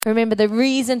Remember, the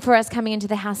reason for us coming into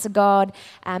the house of God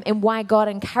and why God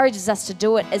encourages us to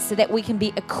do it is so that we can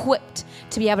be equipped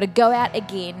to be able to go out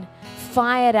again,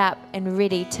 fired up and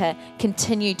ready to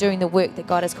continue doing the work that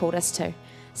God has called us to.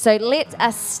 So let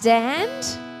us stand.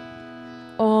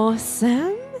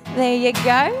 Awesome. There you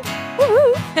go.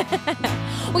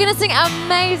 We're going to sing an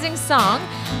amazing song.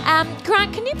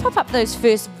 Grant, can you pop up those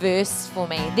first verse for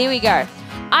me? There we go.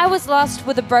 I was lost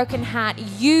with a broken heart.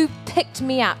 You picked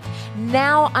me up.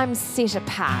 Now I'm set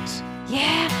apart.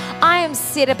 Yeah, I am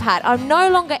set apart. I'm no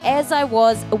longer as I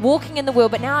was walking in the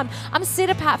world, but now I'm set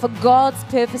apart for God's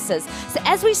purposes. So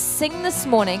as we sing this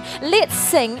morning, let's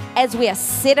sing as we are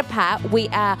set apart. We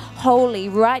are holy,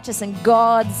 righteous in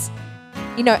God's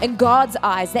in God's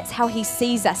eyes. That's how he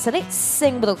sees us. So let's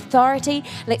sing with authority.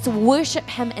 Let's worship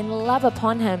him and love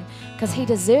upon him because he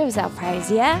deserves our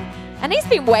praise, yeah? And he's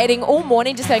been waiting all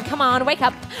morning just going, come on, wake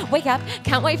up,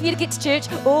 can't wait for you to get to church.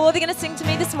 Oh, they're going to sing to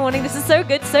me this morning. This is so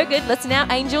good, so good. Listen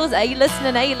out, angels, are you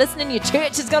listening? Your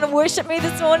church is going to worship me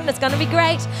this morning. It's going to be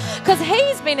great. Because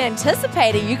he's been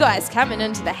anticipating you guys coming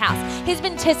into the house. He's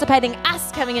been anticipating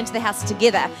us coming into the house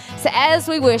together. So as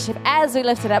we worship, as we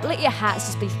lift it up, let your hearts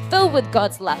just be filled with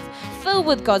God's love, filled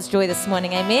with God's joy this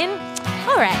morning, amen?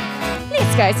 All right,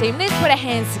 let's go team. Let's put our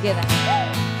hands together.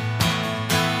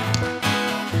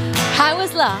 I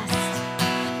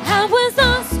was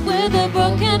lost with a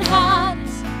broken heart.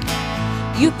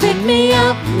 You picked me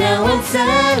up, now I'm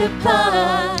set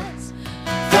apart.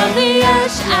 From the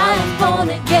ash I am born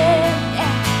again,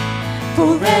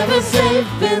 forever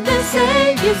safe in the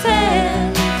Savior's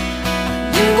hand.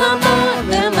 You are more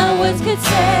than my words could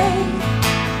say.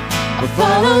 I'll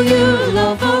follow you,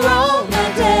 Lord, for all my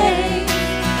days.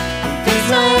 Fix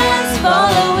my eyes,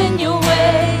 follow in your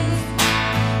ways.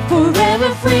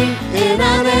 Forever free in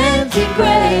an empty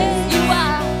grave. You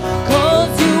are,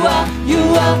 'cause you are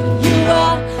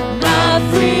my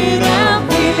freedom.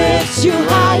 We lift you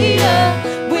higher,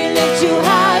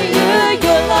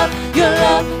 your love,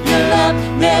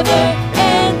 never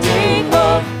ending.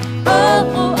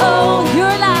 Oh, you're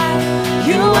alive,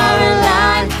 you are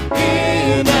alive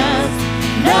in us.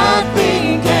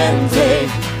 Nothing can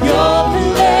take your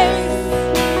place.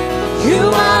 You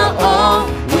are all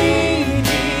we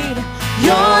need.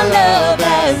 Your love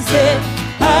has set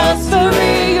us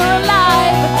free. You're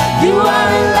alive. You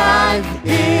are alive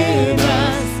in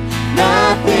us.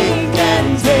 Nothing can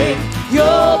take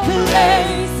your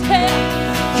place. Hey,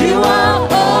 you are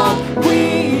all we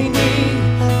need.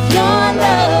 Your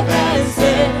love has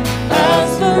set us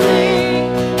free.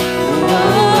 Oh.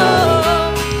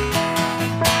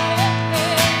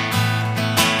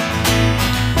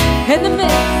 In the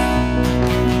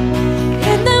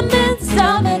midst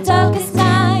of the darkest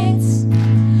nights,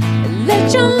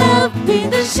 let your love be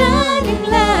the shining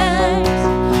light,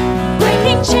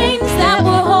 breaking chains that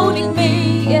were holding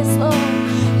me. Yes, Lord,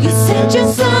 you sent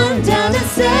your son down to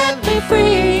set me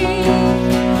free.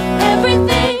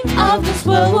 Everything of this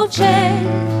world will change.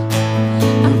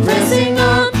 I'm pressing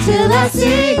on till I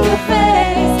see your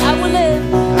face.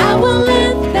 I will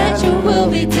live that your will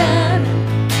be done,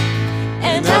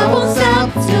 and I won't stop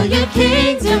till your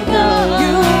kingdom comes.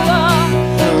 You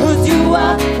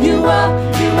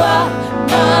are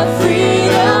my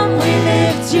freedom. We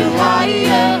lift you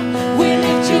higher,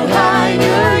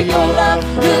 your love,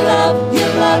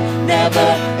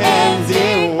 never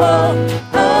ending. Oh,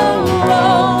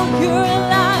 you're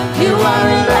alive, you are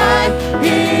alive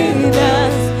in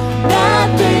us.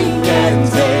 Nothing can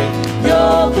take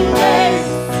your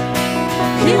place.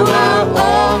 You are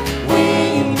all we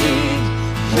need.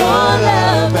 Your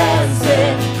love has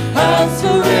set us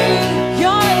free.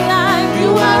 You're alive, you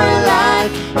are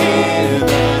alive in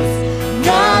us.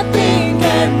 Nothing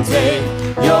can take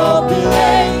your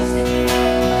place.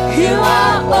 You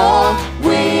are all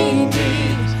we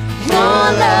need. Your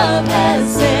love has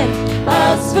set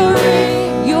us free.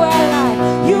 You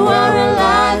are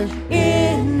alive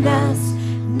in us.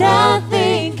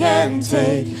 Nothing can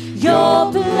take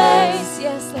your place.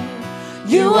 Yes, Lord.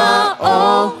 You are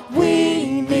all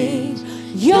we need.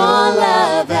 Your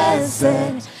love has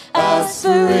set us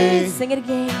free. Sing it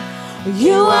again.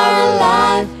 You are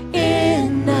alive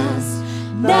in us.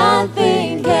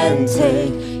 Nothing can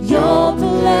take your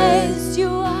place.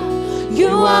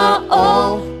 You are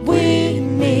all we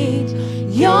need.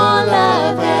 Your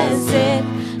love has set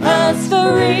us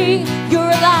free.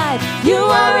 You're alive. You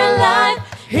are alive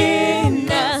in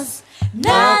us.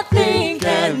 Nothing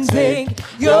can take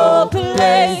your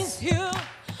place.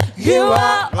 You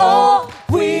are all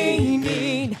we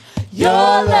need. Your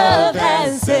love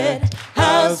has set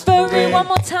us free. One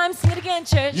more time, sing it again,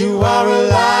 church. You are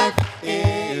alive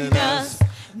in us.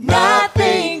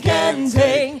 Nothing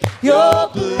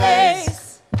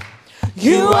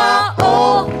You are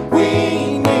all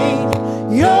we need.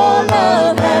 Your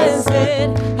love has set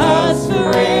us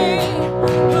free.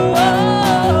 Oh,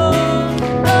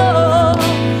 oh,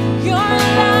 you're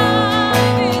alive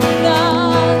in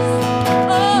us.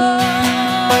 Oh,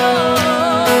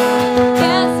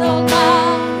 yes, oh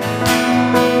God.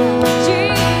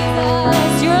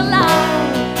 Jesus, you're alive.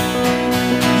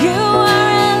 You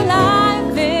are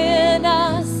alive in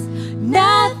us.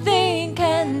 Nothing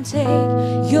can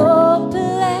take your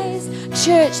place.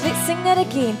 Church, let's sing that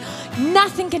again.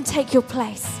 Nothing can take your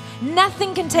place.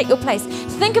 Nothing can take your place.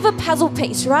 Think of a puzzle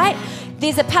piece, right?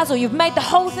 There's a puzzle. You've made the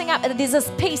whole thing up, and there's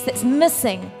this piece that's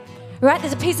missing, right?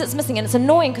 There's a piece that's missing, and it's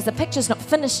annoying because the picture's not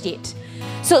finished yet.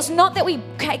 So it's not that we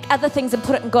take other things and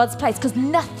put it in God's place, because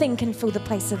nothing can fill the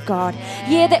place of God.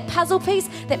 Yeah, that puzzle piece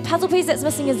that's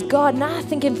missing is God.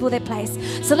 Nothing can fill that place.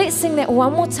 So let's sing that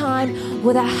one more time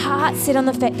with our hearts set on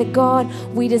the fact that, God,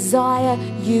 we desire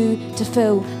you to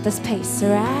fill this piece, all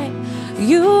right?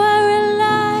 You are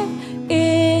alive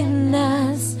in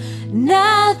us.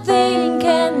 Nothing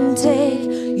can take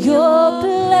your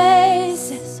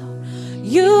place.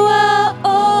 You are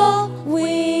all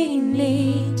we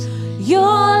need. Your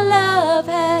love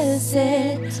has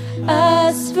set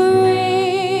us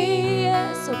free.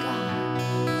 Yes, oh God.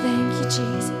 Thank you,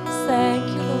 Jesus. Thank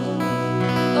you, Lord.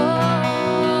 Oh,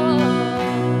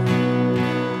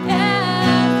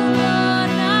 yes, Lord,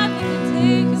 nothing can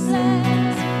take your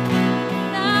place.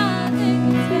 Nothing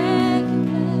can take your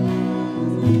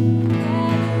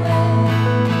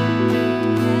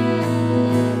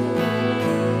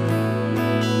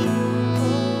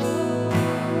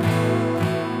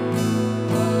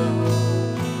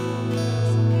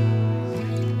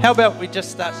How about we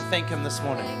just start to thank Him this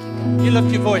morning? You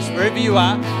lift your voice wherever you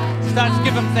are. Start to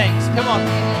give Him thanks. Come on.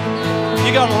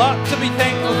 You got a lot to be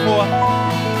thankful for.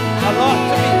 A lot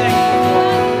to be thankful for.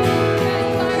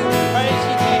 Praise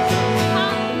you, Jesus.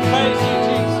 Praise you,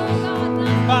 Jesus.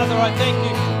 Father, I thank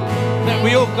you that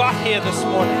we all got here this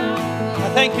morning. I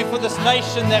thank you for this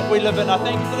nation that we live in. I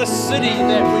thank you for the city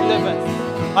that we live in.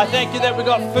 I thank you that we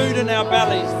got food in our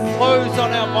bellies, clothes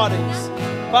on our bodies.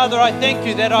 Father, I thank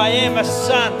you that I am a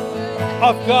son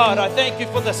of God. I thank you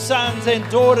for the sons and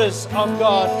daughters of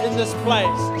God in this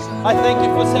place. I thank you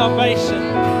for salvation.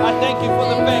 I thank you for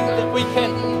the fact that we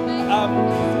can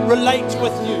relate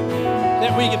with you,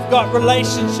 that we have got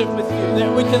relationship with you,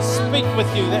 that we can speak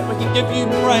with you, that we can give you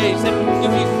praise, that we can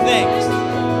give you thanks.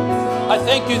 I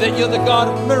thank you that you're the God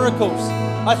of miracles.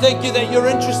 I thank you that you're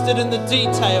interested in the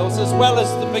details as well as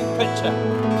the big picture.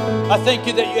 I thank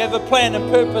you that you have a plan and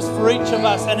purpose for each of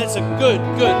us, and it's a good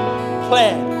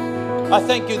plan. I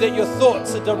thank you that your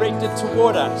thoughts are directed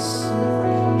toward us.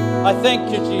 I thank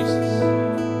you, Jesus.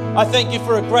 I thank you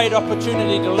for a great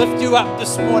opportunity to lift you up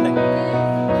this morning,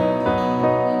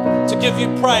 to give you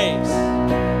praise,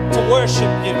 to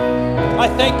worship you. I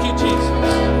thank you, Jesus.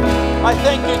 I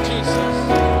thank you, Jesus.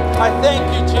 I thank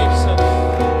you, Jesus.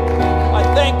 I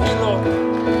thank you, Lord.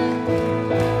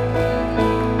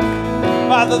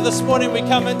 Father, this morning we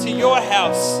come into your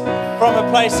house from a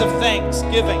place of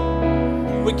thanksgiving.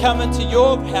 We come into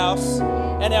your house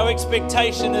and our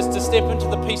expectation is to step into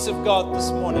the peace of God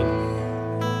this morning.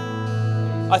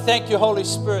 I thank you, Holy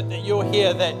Spirit, that you're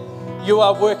here, that you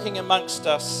are working amongst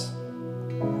us.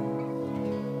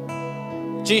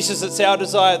 Jesus, it's our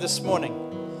desire this morning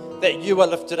that you are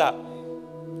lifted up.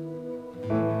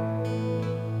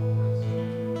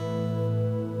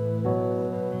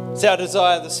 It's our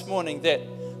desire this morning that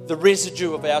the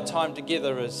residue of our time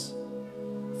together is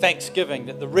thanksgiving,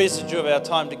 that the residue of our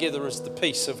time together is the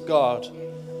peace of God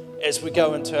as we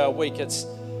go into our week. It's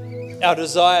our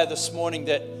desire this morning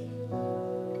that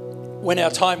when our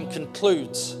time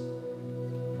concludes,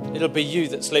 it'll be you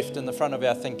that's left in the front of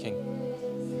our thinking.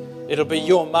 It'll be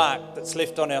your mark that's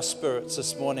left on our spirits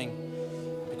this morning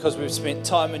because we've spent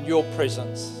time in your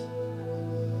presence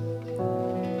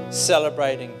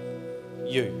celebrating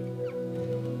you.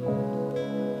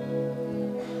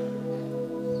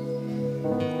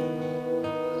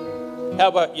 How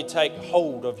about you take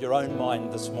hold of your own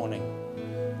mind this morning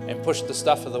and push the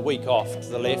stuff of the week off to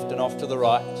the left and off to the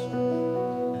right.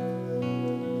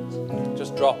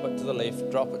 Just drop it to the left,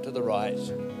 drop it to the right.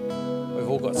 We've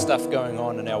all got stuff going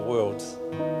on in our worlds.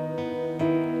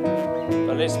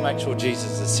 But let's make sure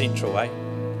Jesus is central, eh?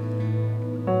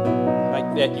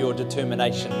 Make that your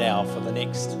determination now for the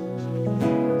next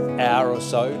hour or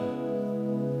so,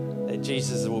 that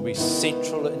Jesus will be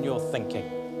central in your thinking.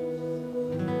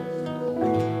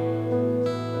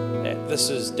 That this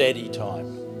is daddy time,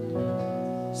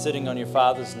 sitting on your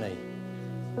father's knee.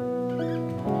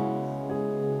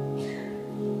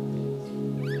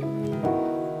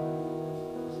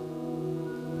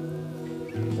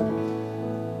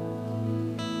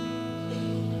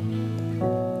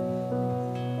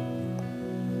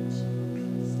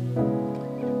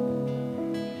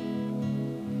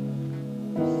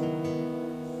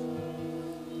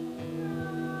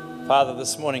 Father,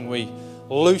 this morning we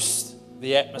loose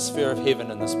the atmosphere of heaven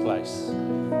in this place.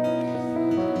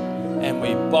 And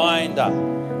we bind up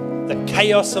the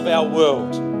chaos of our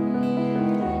world,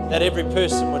 that every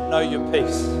person would know your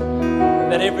peace,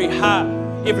 that every heart,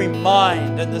 every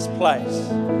mind in this place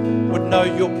would know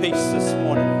your peace this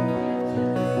morning.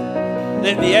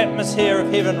 Let the atmosphere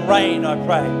of heaven reign, I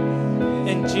pray,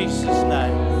 in Jesus'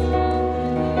 name.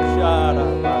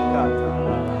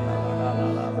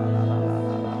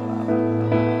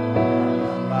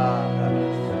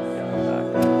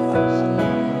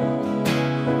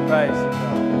 Praise you,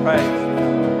 God.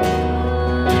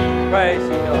 Praise you, God. Praise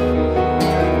you, God.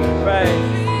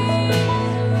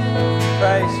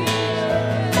 Praise you, Jesus. Praise you,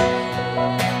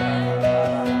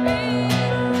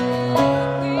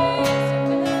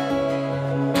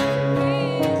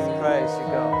 Jesus. Praise you,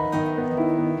 God.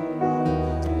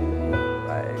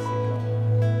 Praise you, God.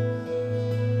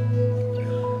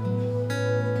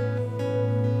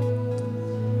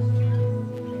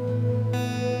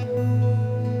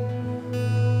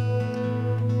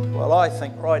 Well, I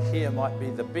think right here might be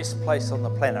the best place on the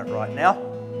planet right now.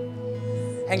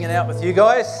 Hanging out with you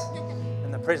guys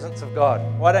in the presence of God.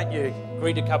 Why don't you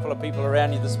greet a couple of people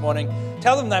around you this morning?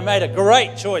 Tell them they made a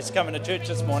great choice coming to church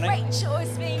this morning. Great choice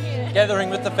being here. Gathering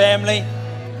with the family.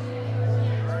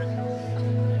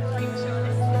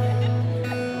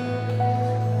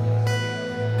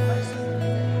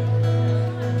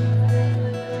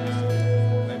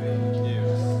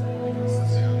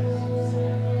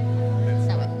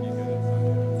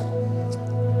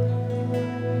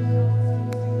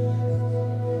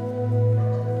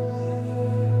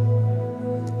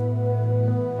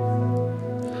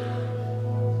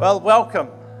 Well, welcome.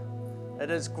 It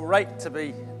is great to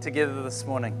be together this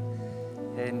morning,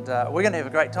 and we're going to have a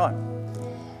great time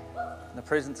in the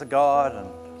presence of God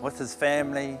and with His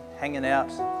family, hanging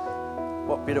out.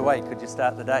 What better way could you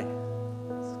start the day?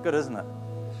 It's good, isn't it?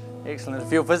 Excellent.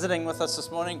 If you're visiting with us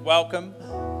this morning, welcome.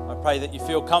 I pray that you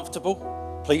feel comfortable.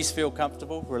 Please feel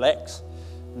comfortable, relax,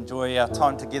 enjoy our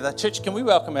time together. Church, can we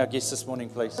welcome our guests this morning,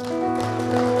 please?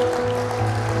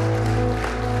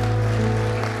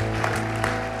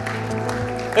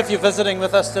 If you're visiting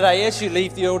with us today, as you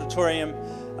leave the auditorium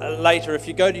later, if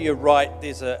you go to your right,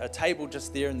 there's a table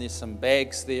just there and there's some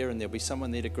bags there and there'll be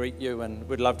someone there to greet you, and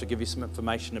we'd love to give you some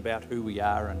information about who we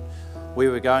are and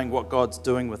where we're going, what God's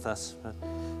doing with us. But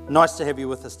nice to have you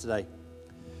with us today.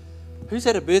 Who's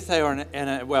had a birthday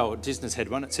well, Desna's had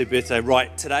one. It's her birthday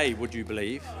right today, would you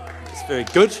believe? It's very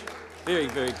good. Very,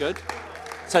 very good.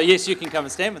 So yes, you can come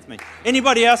and stand with me.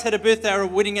 Anybody else had a birthday or a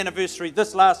wedding anniversary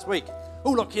this last week?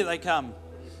 Oh, look, here they come.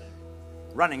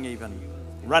 Running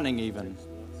even.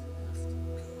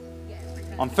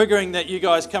 I'm figuring that you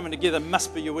guys coming together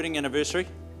must be your wedding anniversary.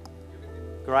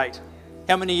 Great.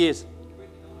 How many years?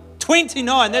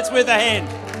 29. That's worth a hand.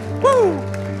 Woo!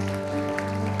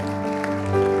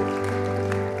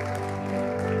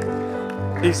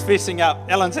 He's fessing up.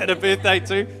 Ellen's had a birthday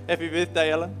too. Happy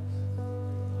birthday, Ellen.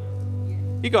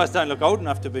 You guys don't look old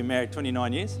enough to be married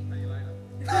 29 years.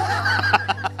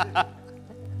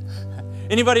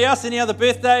 Anybody else? Any other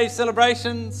birthdays,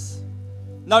 celebrations?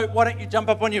 No? Why don't you jump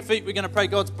up on your feet? We're going to pray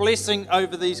God's blessing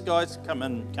over these guys. Come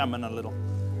in a little.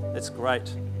 It's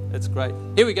great. It's great.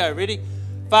 Here we go. Ready?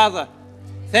 Father,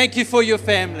 thank you for your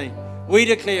family. We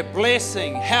declare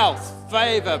blessing, health,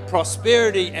 favor,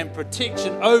 prosperity, and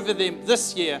protection over them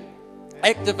this year.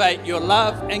 Activate your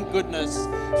love and goodness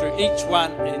through each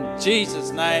one in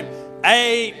Jesus' name.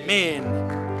 Amen.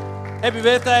 Happy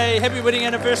birthday. Happy wedding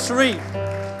anniversary.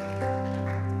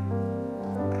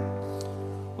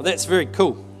 Well, that's very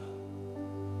cool.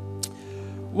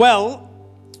 Well,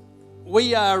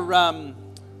 we are going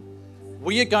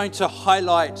to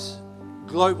highlight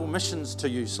global missions to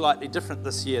you slightly different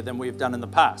this year than we've done in the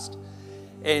past.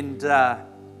 And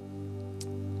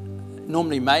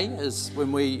normally May is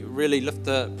when we really lift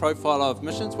the profile of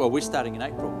missions. Well, we're starting in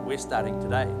April. We're starting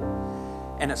today.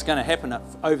 And it's going to happen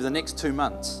over the next 2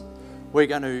 months. We're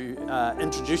going to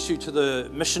introduce you to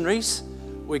the missionaries.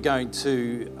 We're going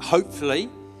to hopefully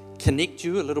connect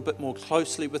you a little bit more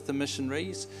closely with the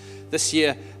missionaries. This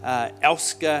year,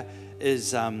 Elska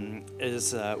is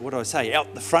what do I say,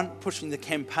 out the front pushing the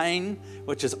campaign,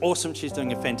 which is awesome. She's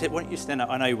doing a fantastic, why don't you stand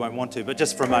up? I know you won't want to, but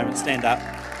just for a moment, stand up.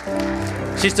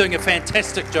 She's doing a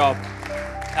fantastic job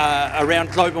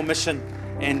around global mission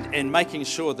and making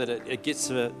sure that it gets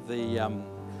the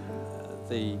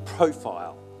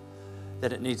profile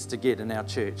that it needs to get in our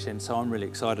church. And so I'm really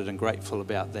excited and grateful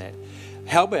about that.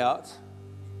 How about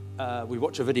we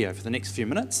watch a video for the next few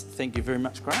minutes? Thank you very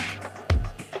much, Grant.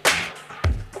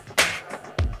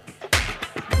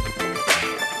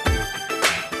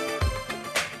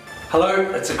 Hello,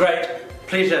 it's a great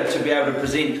pleasure to be able to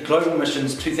present Global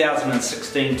Missions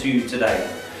 2016 to you today.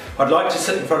 I'd like to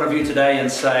sit in front of you today and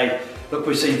say, look,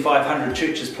 we've seen 500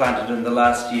 churches planted in the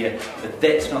last year, but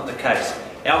that's not the case.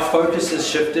 Our focus has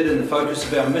shifted, and the focus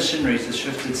of our missionaries has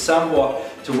shifted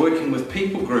somewhat to working with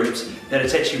people groups that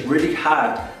it's actually really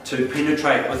hard to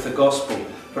penetrate with the gospel.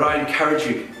 But I encourage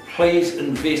you, please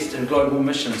invest in global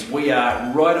missions. We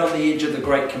are right on the edge of the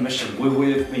Great Commission, where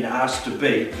we've been asked to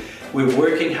be. We're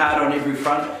working hard on every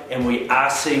front, and we are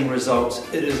seeing results.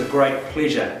 It is a great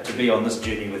pleasure to be on this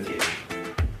journey with you.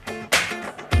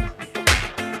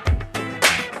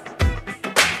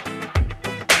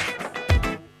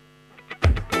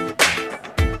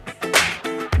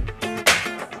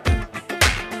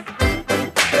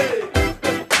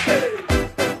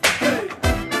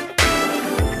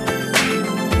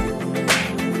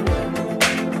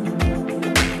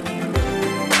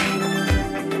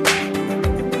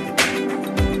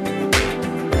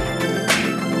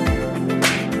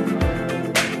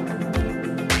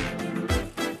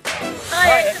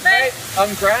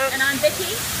 I'm Grant. And I'm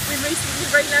Vicky. We've recently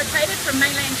relocated from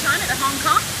mainland China to Hong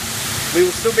Kong. We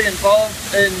will still be involved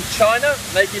in China,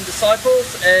 making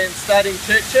disciples and starting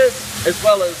churches, as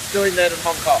well as doing that in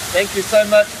Hong Kong. Thank you so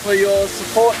much for your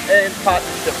support and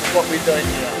partnership with what we're doing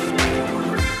here.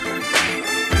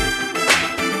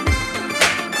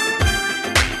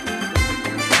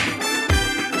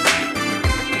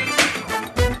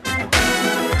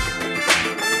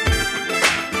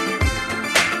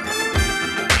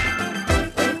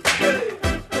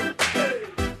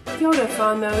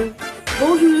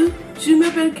 Bonjour, je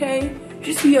m'appelle Kay,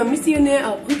 je suis un missionnaire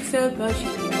à Bruxelles, Belgique.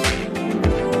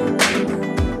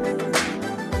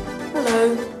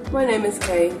 Hello, my name is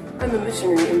Kay. I'm a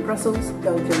missionary in Brussels,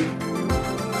 Belgium.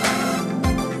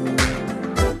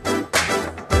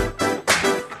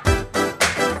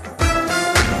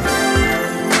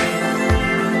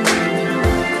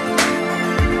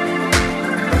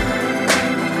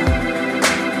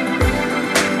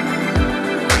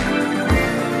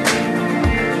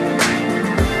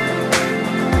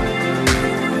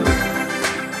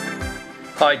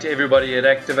 Hi to everybody at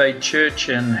Activate Church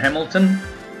in Hamilton.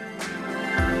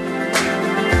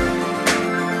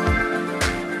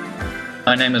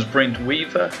 My name is Brent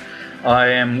Weaver. I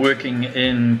am working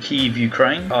in Kyiv,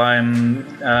 Ukraine. I'm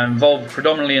involved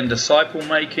predominantly in disciple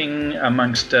making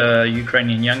amongst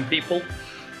Ukrainian young people,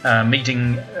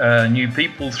 meeting new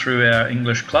people through our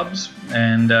English clubs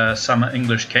and summer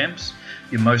English camps.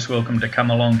 You're most welcome to come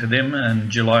along to them in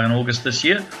July and August this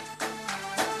year.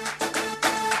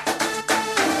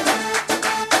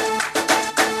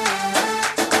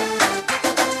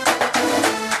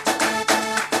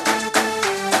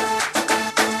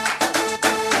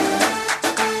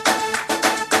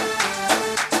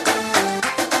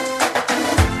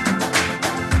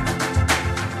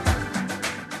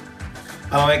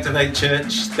 Hello Activate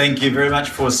Church, thank you very much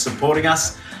for supporting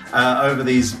us over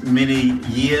these many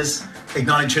years.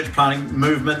 Igniting church planting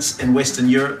movements in Western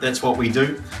Europe, that's what we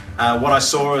do. What I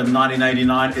saw in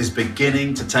 1989 is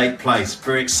beginning to take place.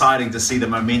 Very exciting to see the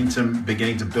momentum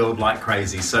beginning to build like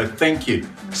crazy. So thank you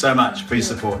so much for your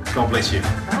support. God bless you.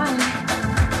 Bye.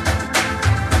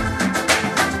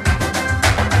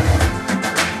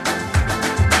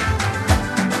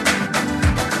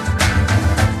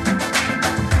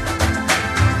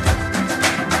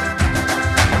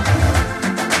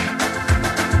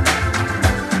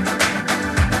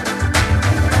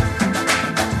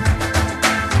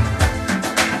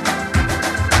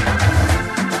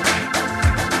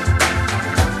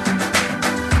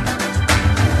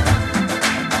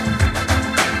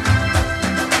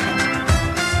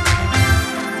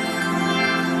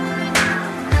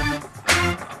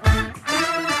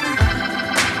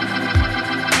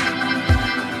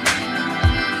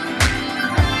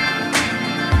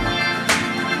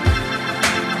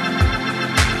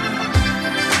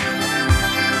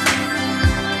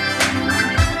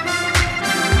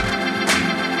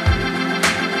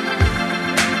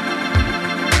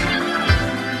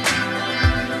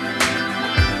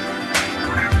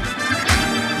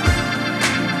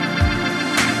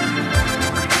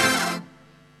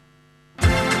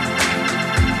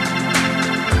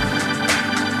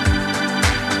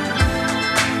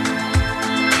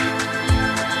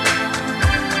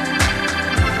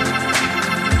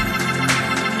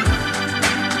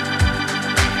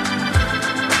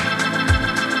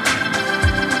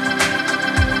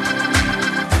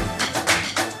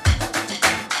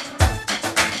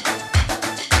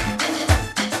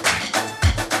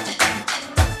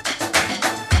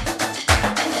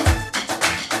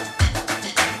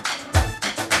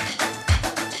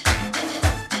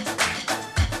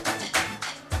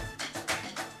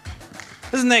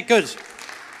 Isn't that good?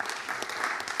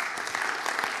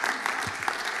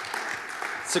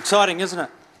 It's exciting, isn't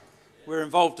it? We're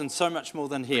involved in so much more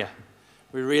than here.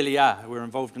 We really are. We're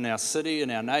involved in our city, in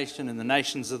our nation, in the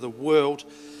nations of the world.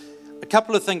 A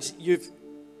couple of things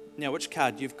now which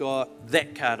card? You've got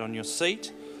that card on your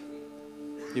seat.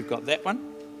 You've got that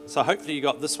one. So hopefully you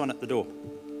got this one at the door.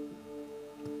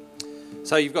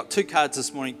 So you've got two cards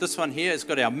this morning. This one here has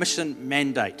got our mission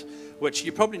mandate, which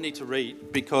you probably need to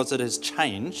read because it has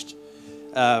changed.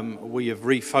 We have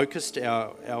refocused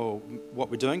our what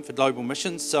we're doing for global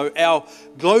missions. So our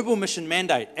global mission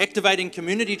mandate, activating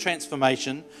community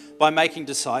transformation by making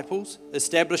disciples,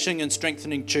 establishing and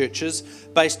strengthening churches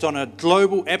based on a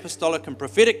global apostolic and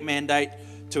prophetic mandate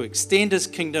to extend his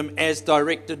kingdom as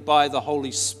directed by the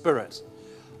Holy Spirit.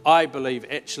 I believe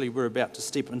actually we're about to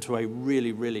step into a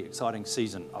really, really exciting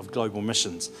season of global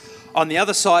missions. On the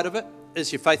other side of it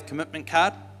is your faith commitment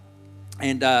card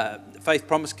and faith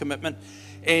promise commitment.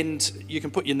 And you can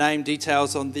put your name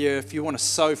details on there if you want to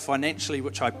sow financially,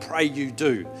 which I pray you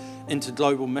do, into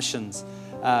global missions.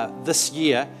 This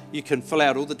year, you can fill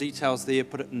out all the details there,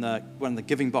 put it in one of the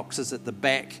giving boxes at the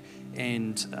back,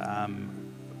 and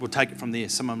we'll take it from there.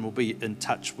 Someone will be in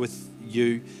touch with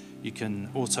you. You can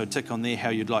also tick on there how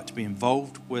you'd like to be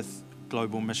involved with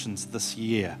global missions this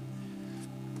year.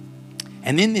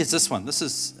 And then there's this one. This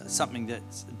is something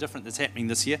that's different that's happening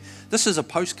this year. This is a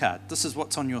postcard. This is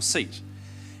what's on your seat.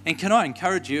 And can I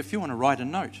encourage you, if you want to write a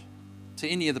note to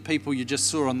any of the people you just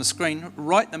saw on the screen,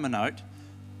 write them a note,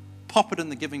 pop it in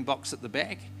the giving box at the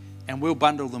back, and we'll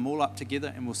bundle them all up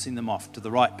together and we'll send them off to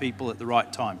the right people at the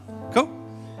right time. Cool?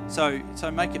 So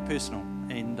make it personal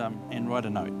and write a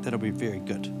note. That'll be very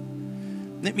good.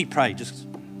 Let me pray.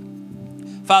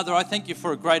 Father, I thank you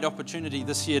for a great opportunity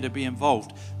this year to be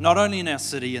involved, not only in our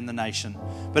city and the nation,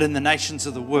 but in the nations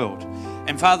of the world.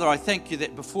 And Father, I thank you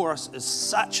that before us is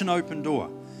such an open door,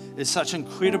 is such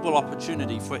incredible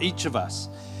opportunity for each of us.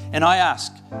 And I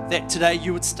ask that today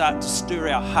you would start to stir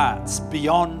our hearts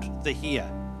beyond the here.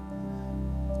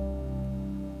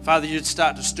 Father, you'd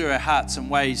start to stir our hearts in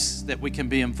ways that we can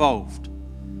be involved.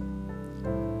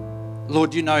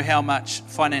 Lord, you know how much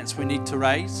finance we need to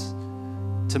raise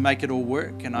to make it all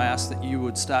work, and I ask that you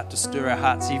would start to stir our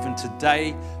hearts even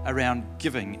today around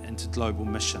giving into global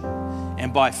mission,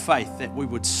 and by faith that we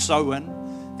would sow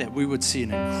in, that we would see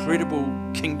an incredible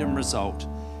kingdom result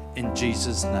in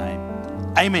Jesus' name.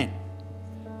 Amen.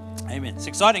 Amen. It's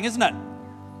exciting, isn't it?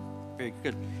 Very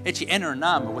good. Actually, Anna and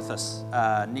Nam are with us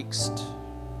next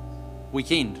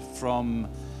weekend from,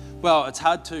 well, it's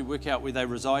hard to work out where they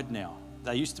reside now.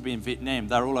 They used to be in Vietnam.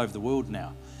 They're all over the world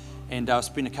now. And I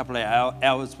spent a couple of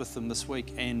hours with them this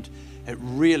week, and it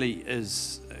really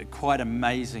is quite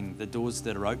amazing, the doors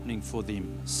that are opening for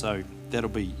them. So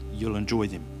you'll enjoy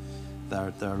them.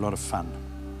 They're a lot of fun.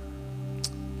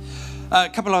 A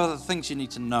couple of other things you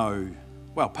need to know.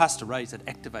 Well, Pastor Ray's at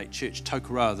Activate Church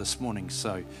Tokoroa this morning,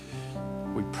 so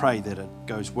we pray that it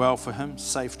goes well for him,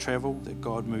 safe travel, that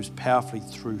God moves powerfully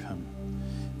through him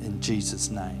in Jesus'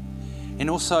 name. And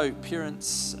also,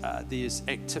 parents,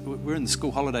 we're in the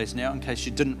school holidays now, in case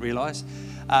you didn't realise.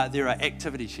 There are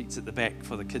activity sheets at the back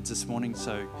for the kids this morning,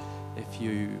 so if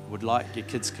you would like, your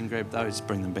kids can grab those,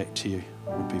 bring them back to you.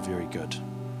 It would be very good.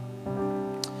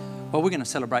 Well, we're going to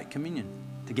celebrate communion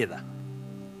together.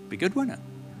 Be good, won't it?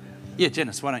 Yeah,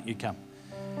 Janice, why don't you come?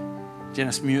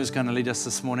 Janice Muir is going to lead us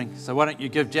this morning, so why don't you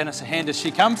give Janice a hand as she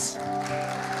comes?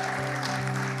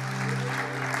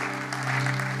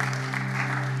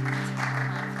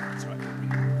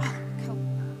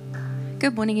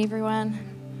 Good morning, everyone.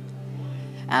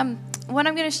 What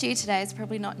I'm going to share today is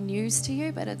probably not news to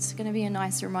you, but it's going to be a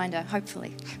nice reminder,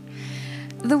 hopefully.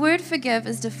 The word forgive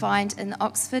is defined in the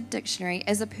Oxford Dictionary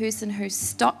as a person who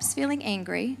stops feeling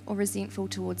angry or resentful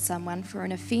towards someone for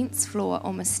an offence, flaw,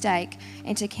 or mistake,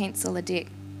 and to cancel a debt.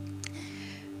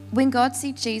 When God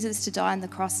sent Jesus to die on the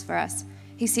cross for us,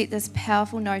 he set this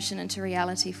powerful notion into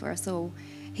reality for us all.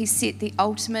 He set the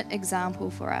ultimate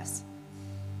example for us.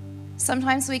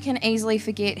 Sometimes we can easily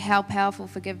forget how powerful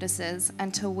forgiveness is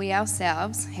until we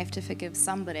ourselves have to forgive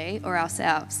somebody or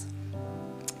ourselves.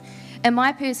 In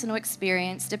my personal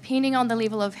experience, depending on the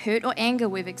level of hurt or anger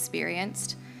we've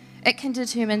experienced, it can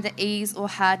determine the ease or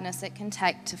hardness it can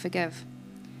take to forgive.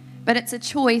 But it's a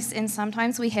choice, and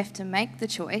sometimes we have to make the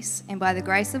choice, and by the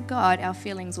grace of God, our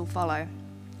feelings will follow.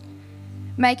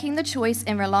 Making the choice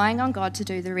and relying on God to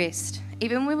do the rest,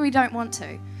 even when we don't want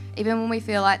to, even when we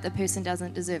feel like the person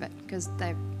doesn't deserve it, because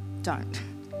they don't.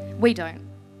 We don't.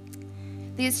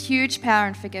 There's huge power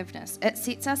in forgiveness. It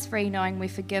sets us free knowing we're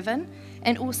forgiven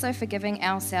and also forgiving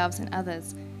ourselves and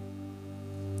others.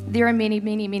 There are many,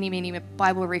 many, many, many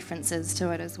Bible references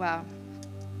to it as well.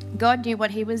 God knew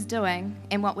what he was doing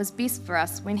and what was best for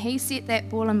us when he set that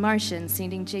ball in motion,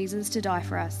 sending Jesus to die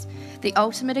for us, the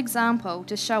ultimate example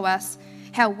to show us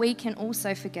how we can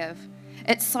also forgive.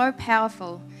 It's so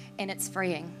powerful and it's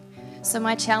freeing. So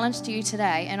my challenge to you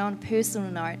today, and on a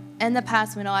personal note, in the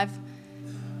past when I've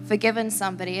forgiven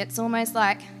somebody, it's almost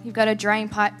like you've got a drain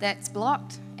pipe that's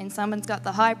blocked and someone's got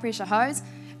the high pressure hose,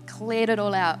 cleared it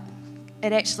all out.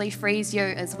 It actually frees you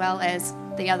as well as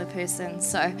the other person.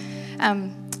 So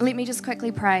let me just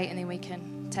quickly pray and then we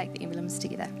can take the emblems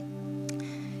together.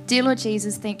 Dear Lord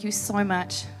Jesus, thank you so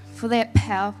much for that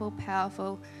powerful,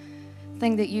 powerful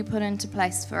thing that you put into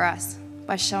place for us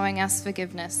by showing us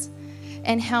forgiveness,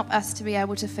 and help us to be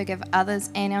able to forgive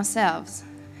others and ourselves,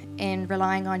 and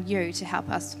relying on you to help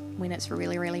us when it's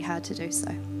really, really hard to do so.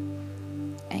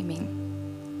 Amen.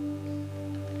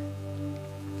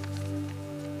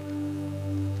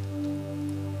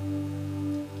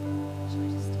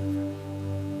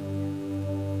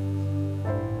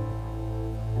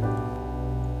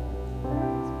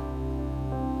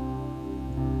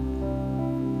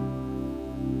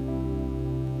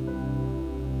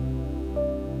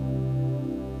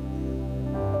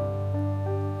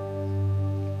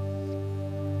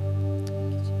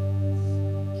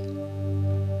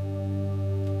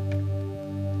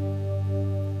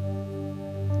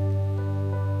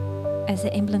 As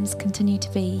the emblems continue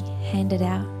to be handed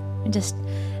out, and just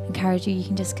encourage you, you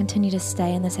can just continue to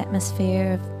stay in this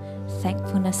atmosphere of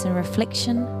thankfulness and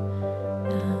reflection,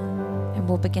 and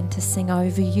we'll begin to sing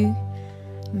over you.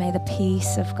 May the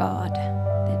peace of God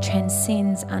that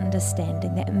transcends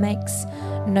understanding, that makes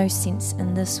no sense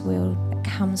in this world, that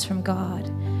comes from God,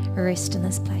 rest in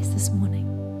this place this morning.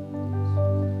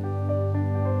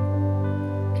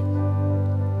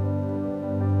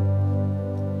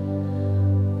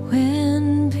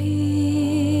 When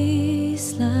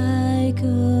peace like a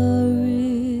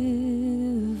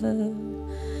river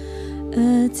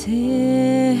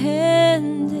attended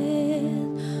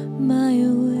my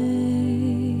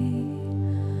way,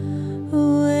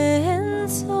 when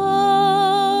sorrows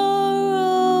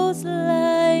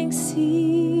like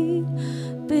sea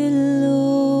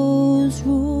billows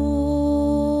roll,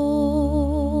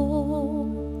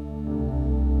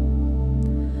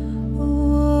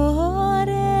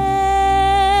 whatever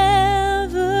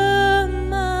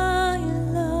my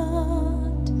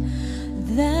lot,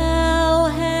 thou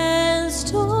hast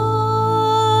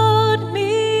taught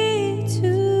me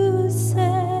to say,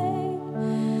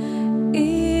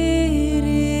 it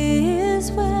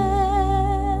is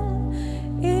well,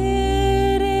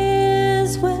 it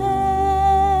is well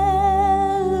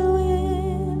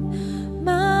with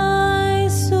my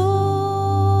soul.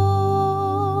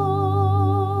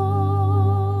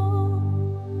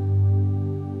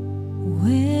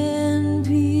 When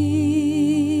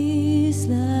peace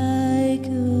like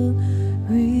a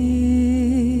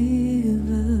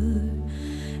river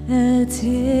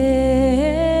attendeth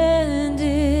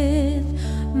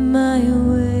my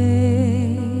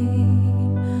way,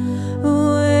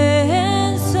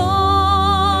 when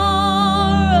sorrows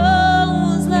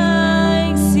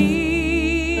like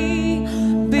sea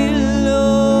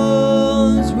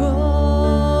billows roll,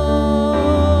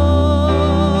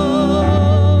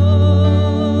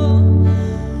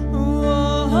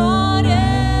 whatever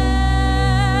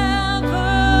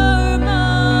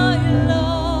my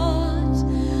lot,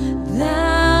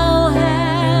 thou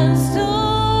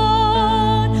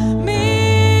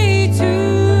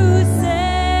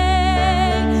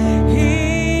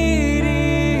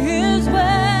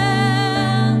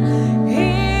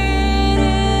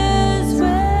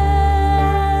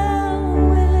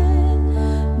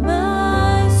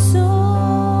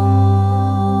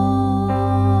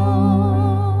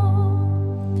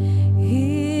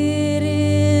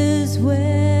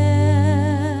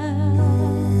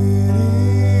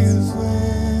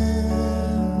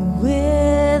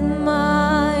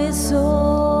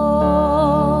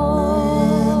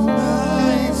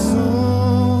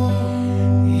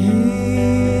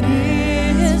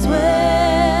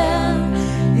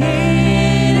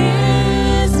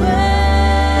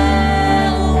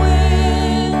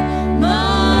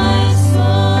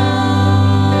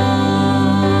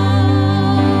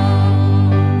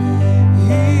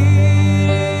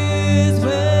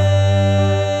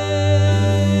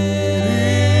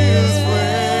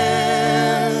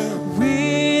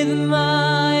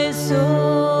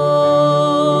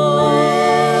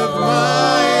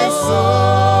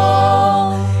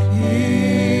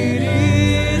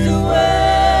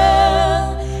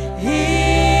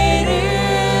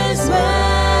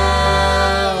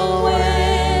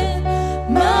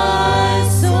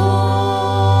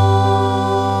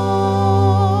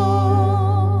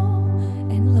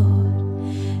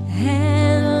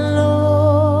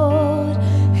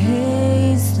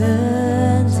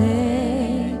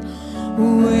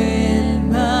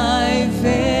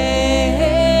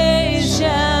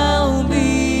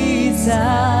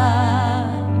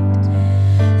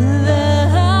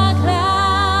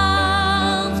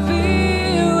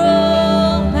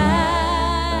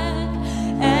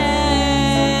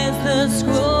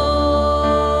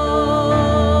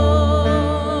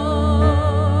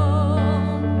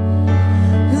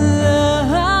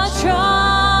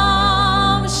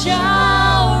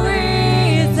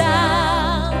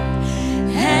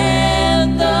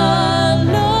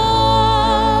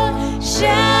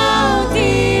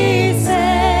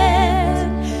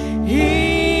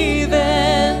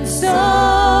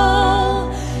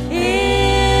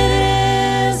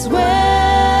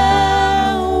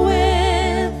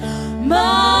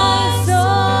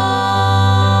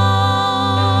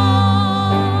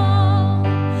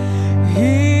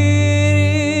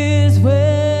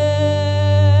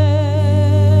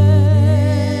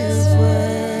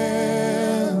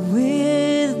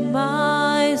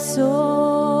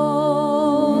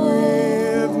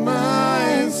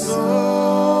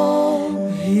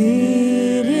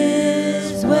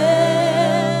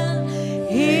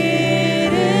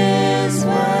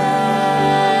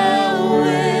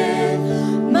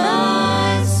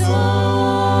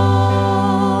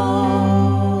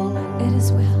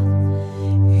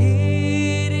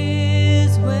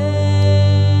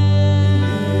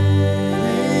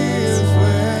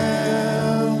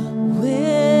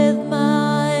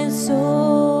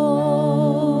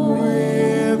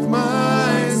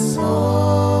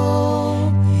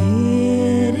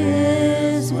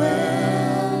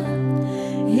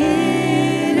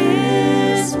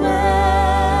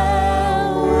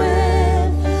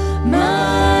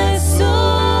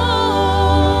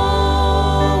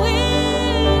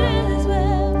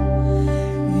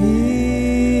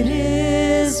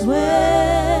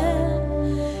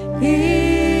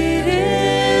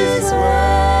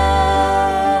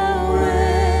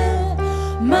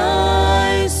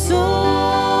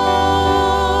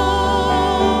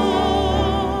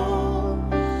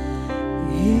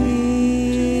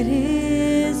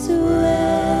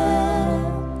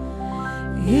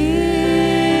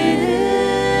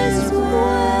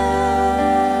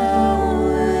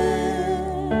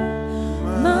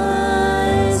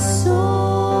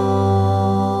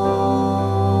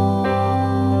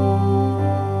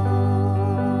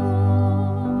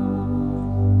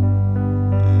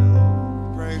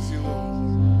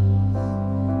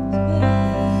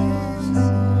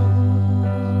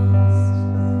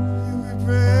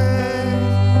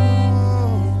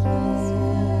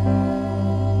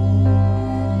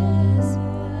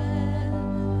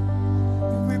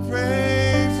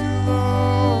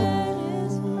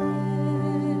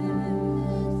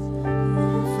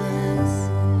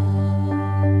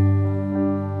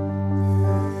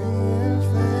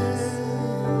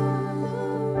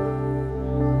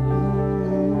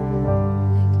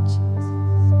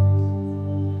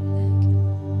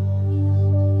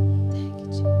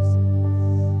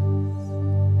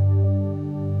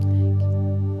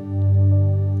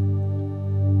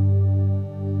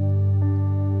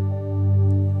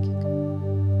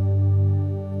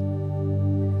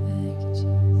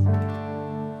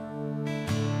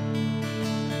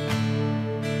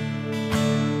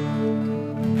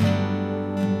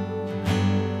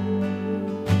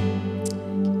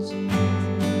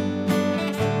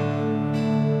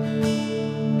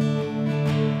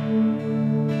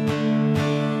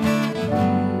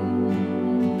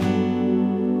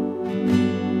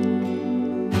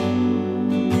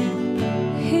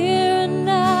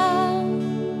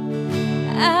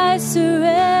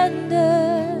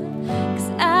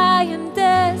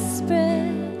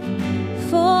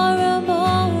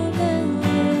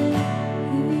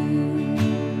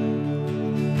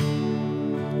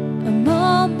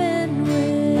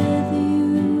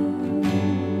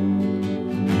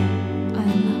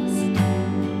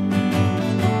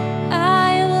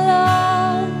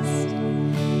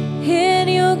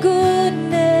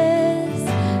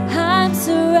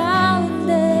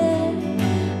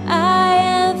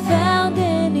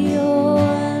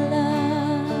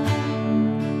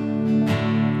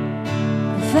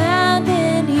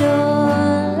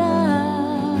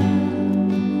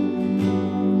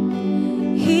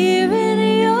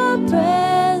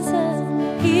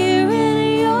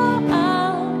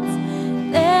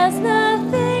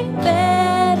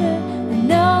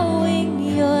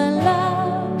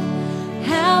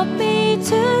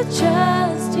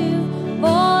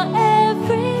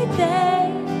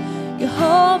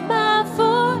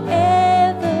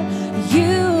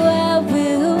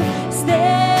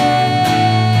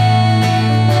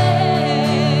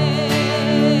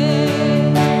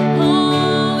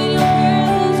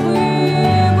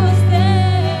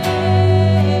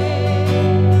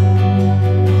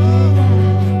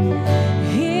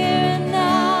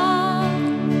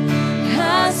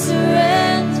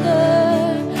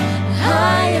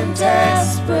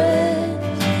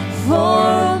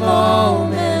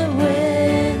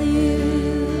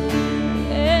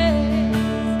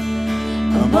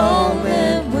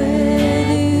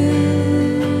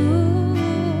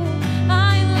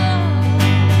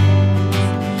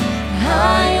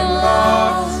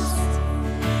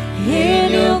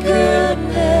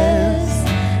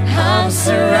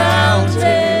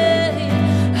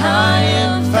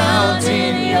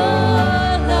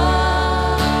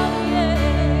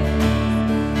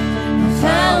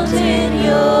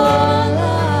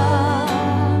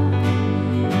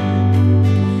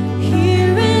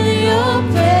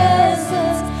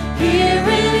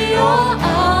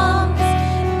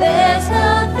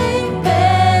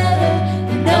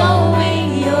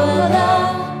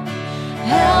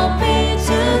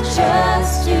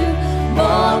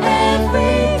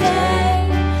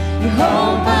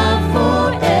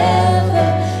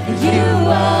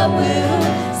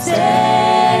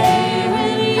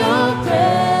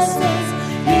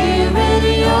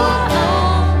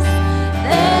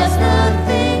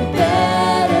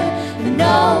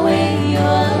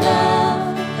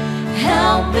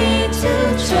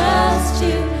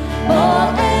for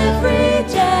every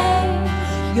day.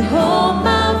 You hold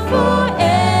mine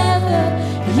forever.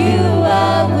 You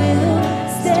I will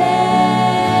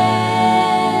stand.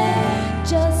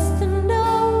 Just to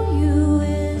know you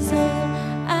is all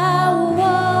I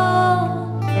want.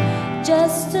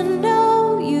 Just to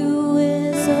know you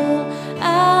is all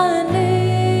I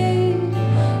need.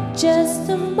 Just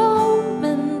a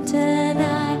moment and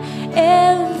I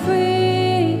am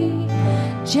free.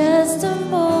 Just a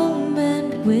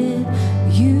moment with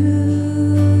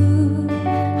you.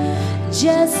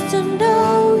 Just to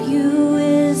know you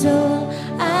is all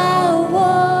I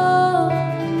want.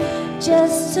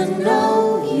 Just to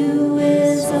know you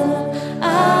is all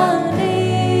I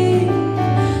need.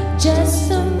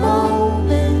 Just a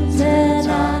moment and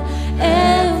I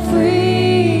am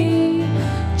free.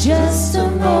 Just a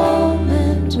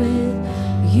moment with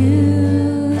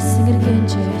you. Sing it again,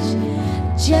 church.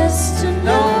 Just to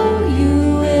know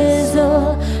you is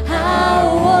all I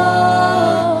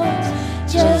want.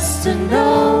 Just to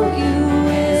know you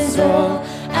is all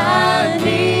I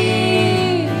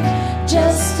need.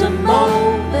 Just a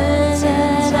moment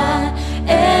and I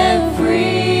am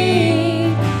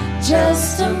free.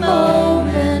 Just a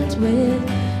moment with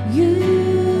you.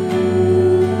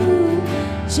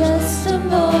 Just a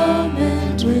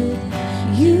moment with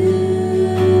you.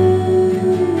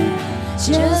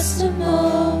 Just a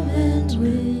moment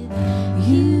with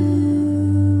you.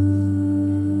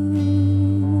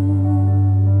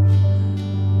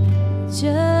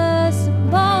 Just a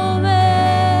moment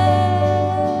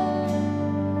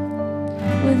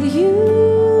with you.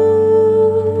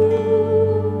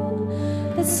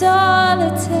 That's all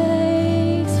it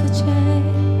takes for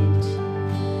change,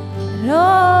 and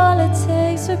all it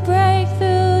takes for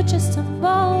breakthrough. Just a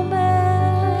moment.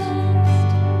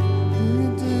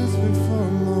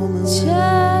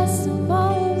 Just a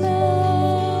moment.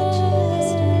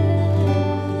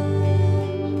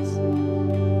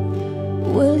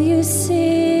 Will you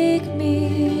seek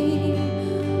me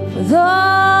with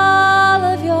all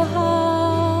of your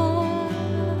heart?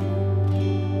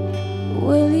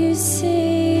 Will you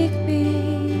seek me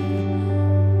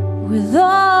with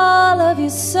all of your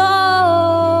soul?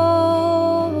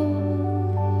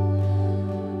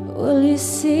 Will you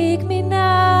seek me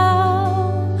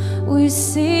now? Will you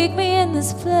seek me in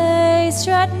this place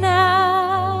right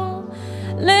now?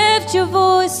 Lift your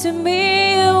voice to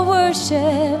me in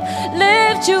worship.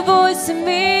 Lift your voice to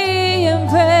me in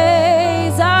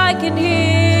praise. I can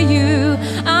hear you.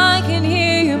 I can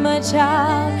hear you, my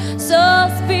child. So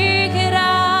speak it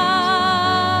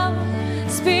out.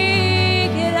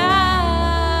 Speak it out.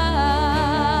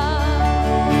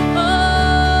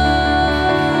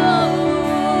 Oh,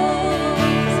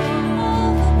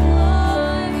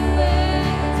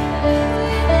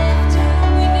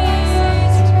 we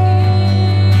need to hear you.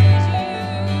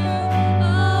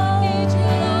 Oh, need you,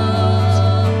 Lord.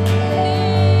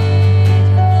 Need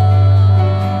you,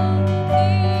 Lord.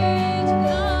 Need you,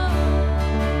 Lord.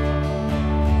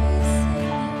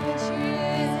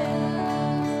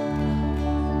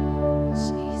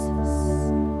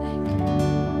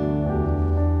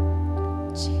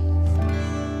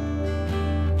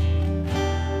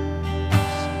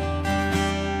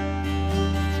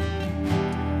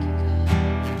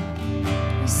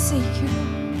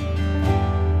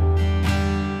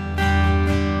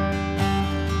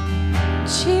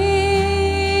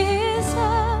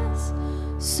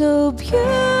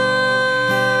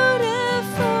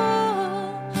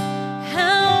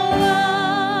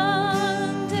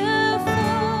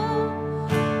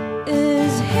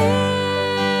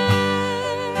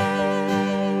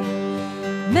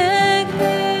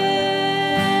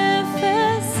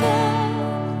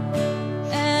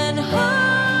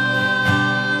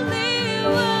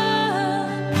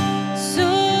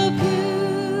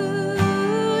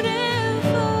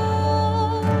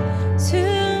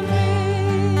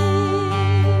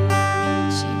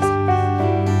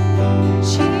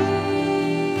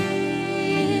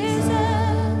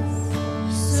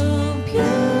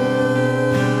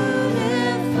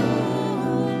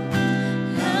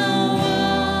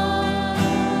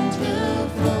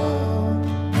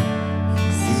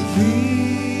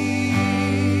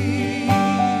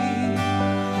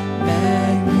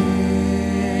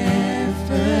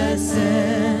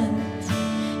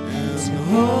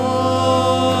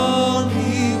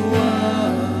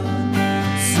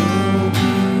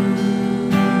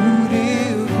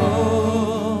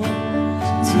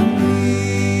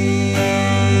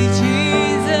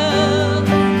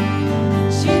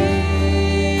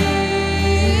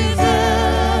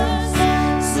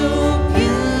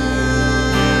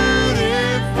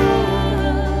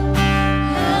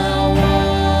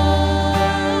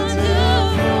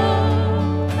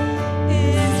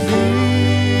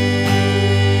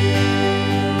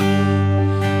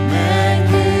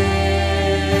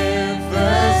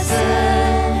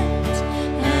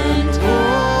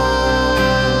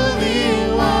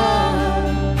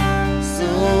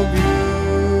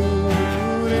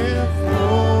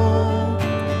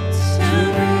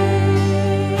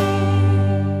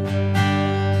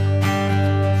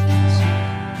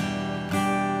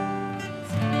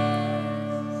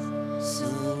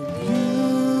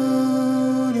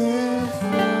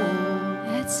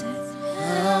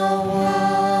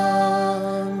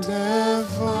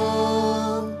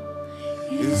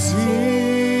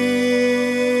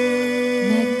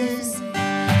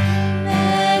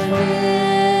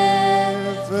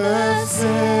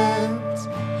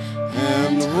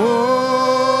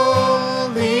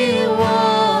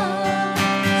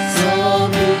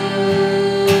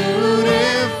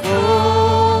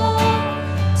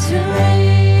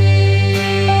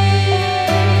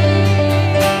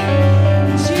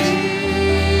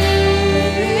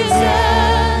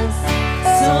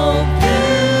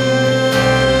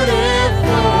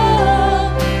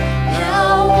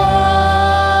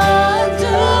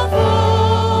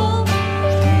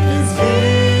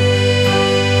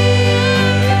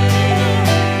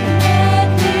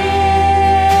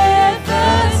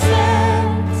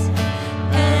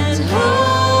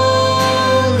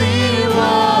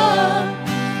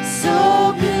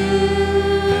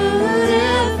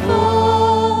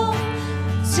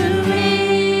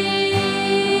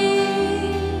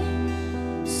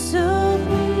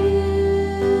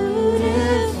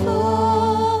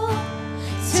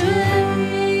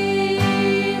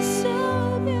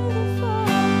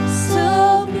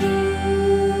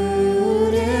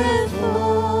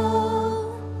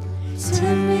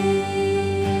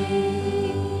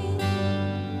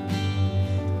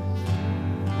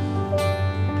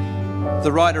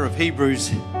 The writer of Hebrews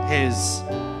has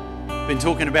been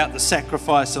talking about the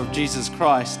sacrifice of Jesus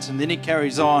Christ, and then he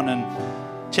carries on in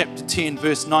chapter 10,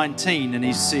 verse 19, and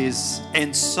he says,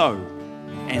 and so,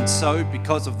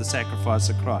 because of the sacrifice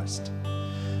of Christ.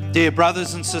 Dear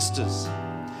brothers and sisters,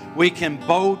 we can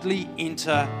boldly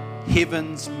enter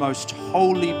heaven's most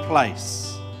holy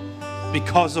place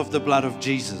because of the blood of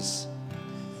Jesus.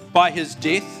 By his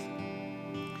death,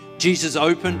 Jesus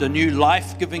opened a new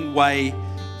life-giving way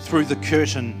through the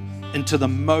curtain into the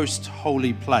most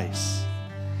holy place.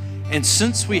 And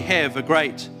since we have a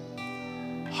great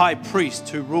high priest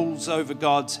who rules over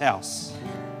God's house,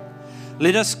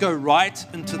 let us go right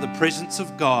into the presence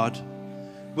of God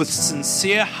with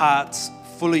sincere hearts,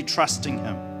 fully trusting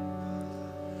him.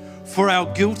 For our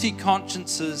guilty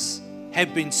consciences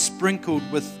have been sprinkled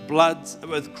with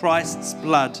Christ's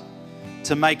blood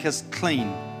to make us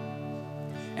clean,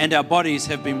 and our bodies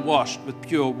have been washed with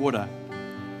pure water.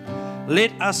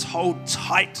 Let us hold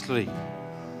tightly,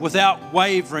 without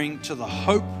wavering, to the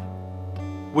hope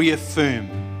we affirm,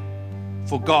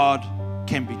 for God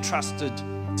can be trusted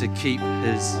to keep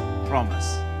his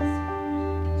promise.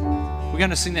 We're going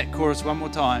to sing that chorus one more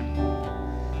time.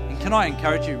 And can I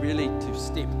encourage you really to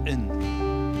step in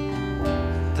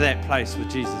to that place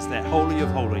with Jesus, that Holy of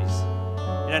Holies.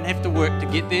 You don't have to work to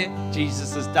get there.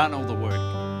 Jesus has done all the work.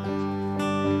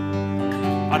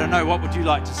 I don't know, what would you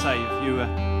like to say if you were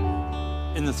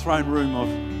in the throne room of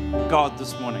God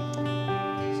this morning?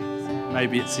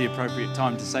 Maybe it's the appropriate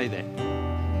time to say that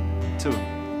to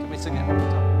him. Can we sing that one more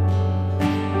time?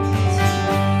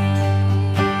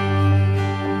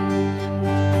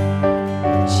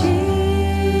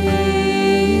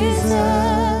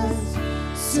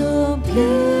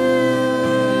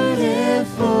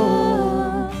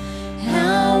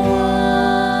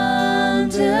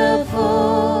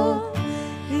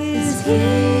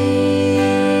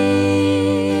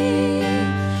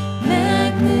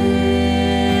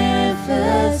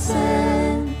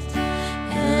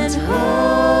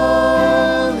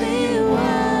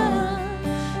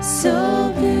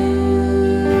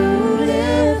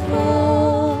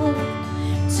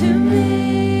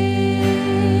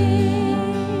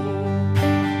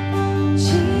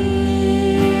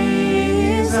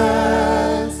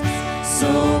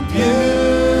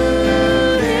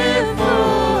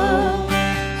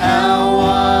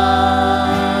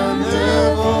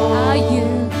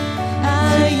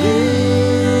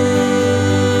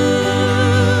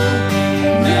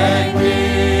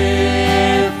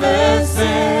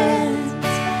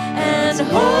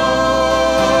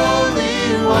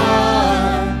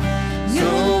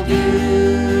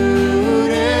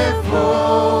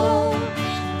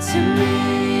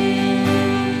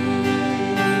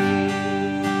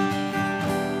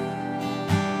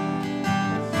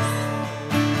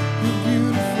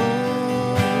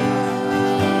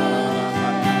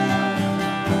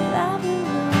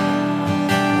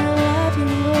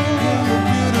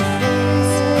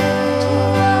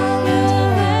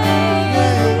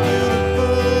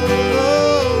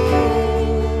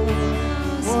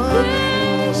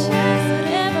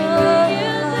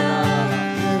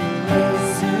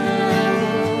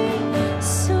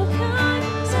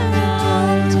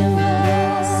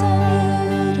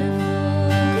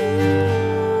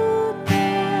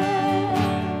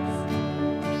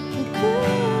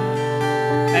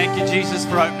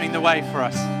 Way for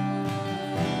us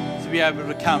to be able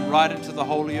to come right into the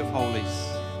Holy of Holies,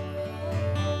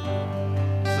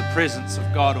 the presence of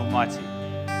God Almighty.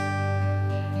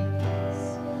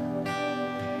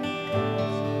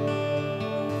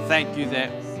 Thank you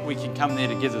that we can come there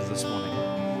together this morning.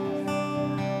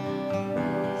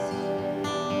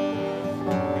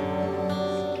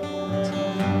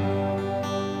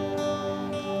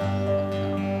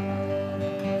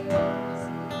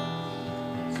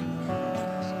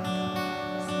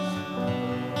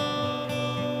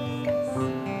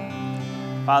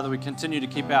 Father, we continue to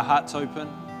keep our hearts open,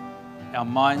 our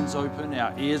minds open,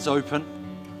 our ears open.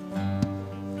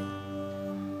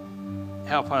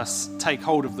 Help us take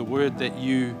hold of the word that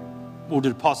you will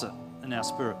deposit in our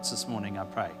spirits this morning, I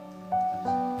pray.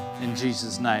 In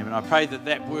Jesus' name. And I pray that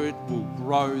that word will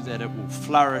grow, that it will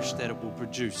flourish, that it will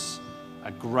produce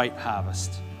a great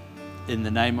harvest. In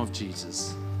the name of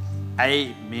Jesus.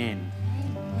 Amen.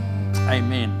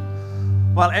 Amen.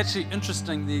 Well, actually,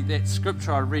 interestingly, that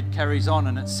scripture I read carries on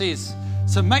and it says,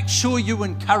 so make sure you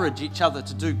encourage each other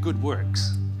to do good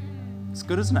works. It's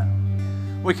good, isn't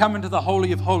it? We come into the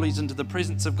Holy of Holies, into the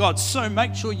presence of God. So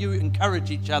make sure you encourage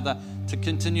each other to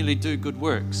continually do good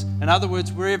works. In other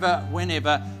words, wherever,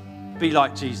 whenever, be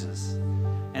like Jesus.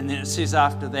 And then it says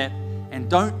after that, And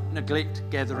don't neglect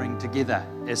gathering together,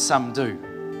 as some do.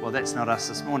 Well, that's not us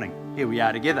this morning. Here we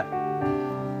are together.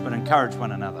 But encourage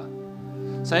one another.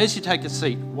 So as you take a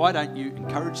seat, why don't you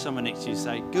encourage someone next to you,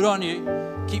 say, good on you,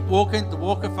 keep walking the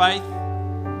walk of faith.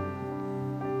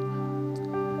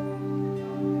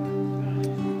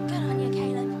 Good on you,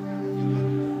 Caleb.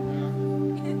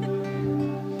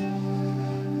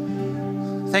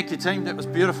 Thank you, team. That was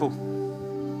beautiful.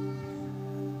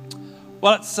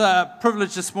 Well, it's a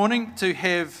privilege this morning to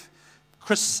have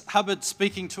Chris Hubbard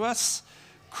speaking to us.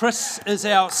 Chris is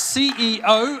our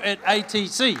CEO at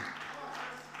ATC.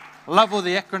 Love all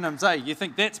the acronyms, eh? You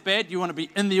think that's bad? You want to be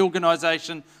in the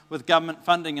organisation with government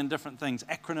funding and different things.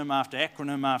 Acronym after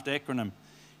acronym after acronym.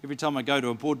 Every time I go to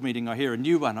a board meeting, I hear a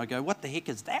new one. I go, what the heck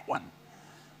is that one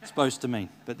supposed to mean?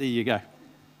 But there you go.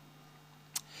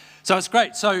 So it's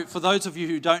great. So for those of you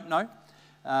who don't know,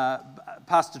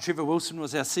 Pastor Trevor Wilson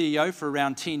was our CEO for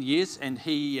around 10 years, and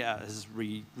he has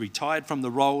retired from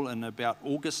the role in about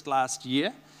August last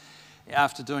year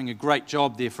after doing a great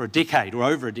job there for a decade or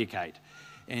over a decade.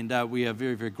 And we are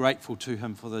very, very grateful to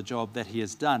him for the job that he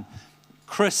has done.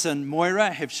 Chris and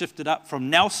Moira have shifted up from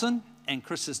Nelson, and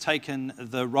Chris has taken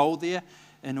the role there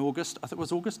in August. I think it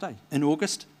was August, eh? In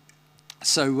August.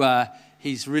 So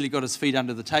he's really got his feet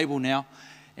under the table now,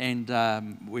 and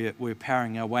we're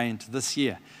powering our way into this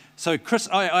year. So Chris,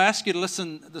 I ask you to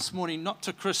listen this morning, not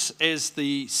to Chris as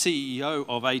the CEO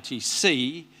of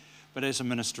ATC, but as a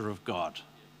minister of God.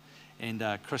 And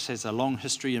Chris has a long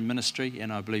history in ministry,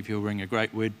 and I believe he'll bring a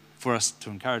great word for us to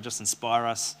encourage us, inspire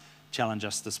us, challenge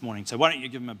us this morning. So why don't you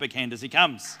give him a big hand as he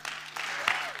comes.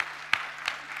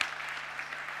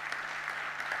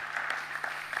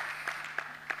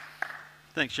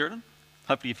 Thanks, Sheridan.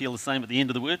 Hopefully you feel the same at the end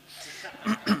of the word.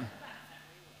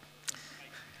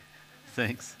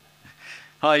 Thanks.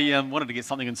 I wanted to get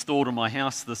something installed in my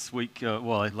house this week,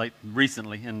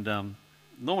 recently, and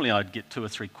normally I'd get 2 or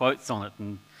 3 quotes on it,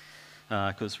 and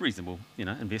because it's reasonable,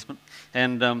 investment.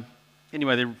 And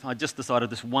anyway, I just decided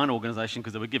this one organisation,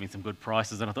 because they were giving some good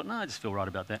prices, and I thought, no, I just feel right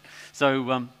about that.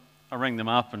 So I rang them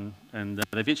up, and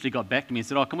they eventually got back to me and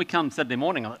said, can we come Saturday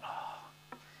morning? I thought,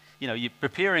 you're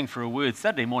preparing for a word.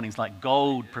 Saturday morning's like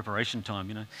gold preparation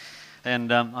time,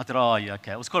 And I thought, yeah,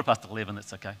 okay. It was 11:15,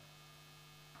 that's okay.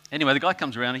 Anyway, the guy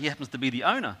comes around, and he happens to be the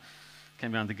owner.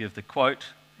 Came around to give the quote,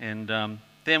 and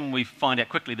then we find out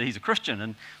quickly that he's a Christian,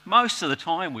 and most of the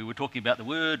time we were talking about the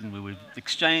Word, and we were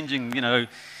exchanging,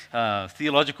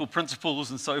 theological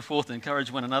principles and so forth, and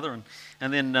encourage one another.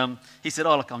 And then he said,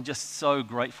 look, I'm just so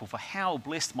grateful for how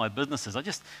blessed my business is. I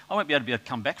won't be able to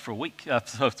come back for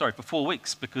for 4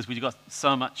 weeks, because we got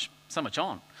so much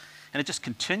on, and it's just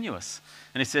continuous.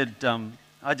 And he said,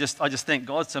 I just thank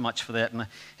God so much for that,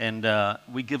 and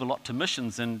we give a lot to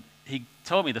missions. And he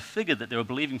told me the figure that they were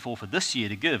believing for this year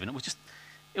to give, and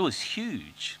it was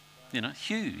huge,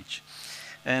 huge.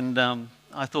 And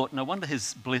I thought, no wonder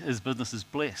his business is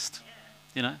blessed,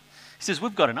 He says,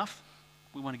 we've got enough.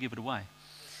 We want to give it away.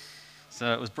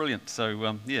 So it was brilliant.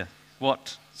 So,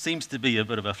 what seems to be a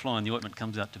bit of a fly in the ointment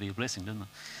comes out to be a blessing, doesn't it?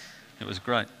 It was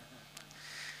great.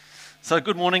 So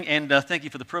good morning, and thank you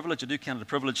for the privilege. I do count it a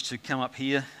privilege to come up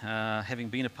here. Having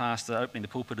been a pastor, opening the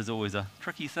pulpit is always a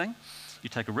tricky thing. You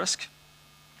take a risk.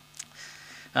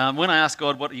 When I asked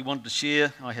God what he wanted to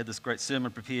share, I had this great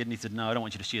sermon prepared, and he said, no, I don't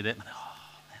want you to share that. And I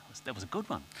thought, that was a good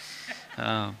one.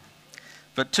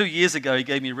 But 2 years ago, he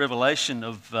gave me a revelation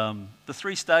of the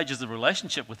 3 stages of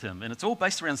relationship with him, and it's all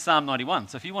based around Psalm 91.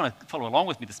 So if you want to follow along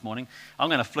with me this morning, I'm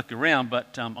going to flick around,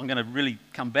 but I'm going to really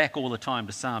come back all the time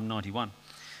to Psalm 91.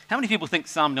 How many people think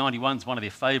Psalm 91 is one of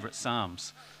their favourite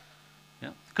psalms? Yeah,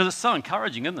 because it's so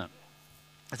encouraging, isn't it?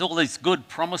 There's all these good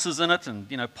promises in it, and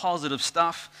positive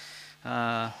stuff.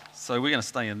 So we're going to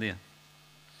stay in there.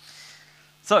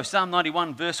 So Psalm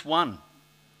 91 verse 1.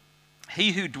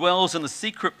 He who dwells in the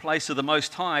secret place of the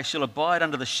Most High shall abide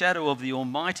under the shadow of the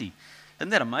Almighty.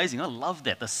 Isn't that amazing? I love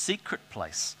that, the secret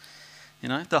place.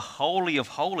 The Holy of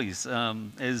Holies,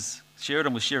 as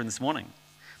Sheridan was sharing this morning.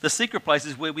 The secret place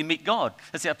is where we meet God.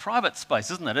 It's our private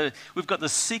space, isn't it? We've got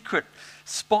this secret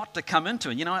spot to come into.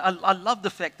 And I love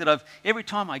the fact that every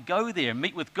time I go there and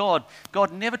meet with God,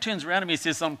 God never turns around to me and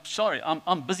says, I'm sorry,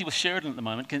 I'm busy with Sheridan at the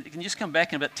moment. Can you just come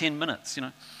back in about 10 minutes,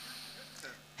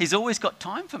 He's always got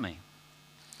time for me.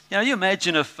 You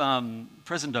imagine if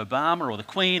President Obama or the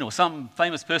Queen or some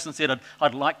famous person said,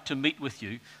 I'd like to meet with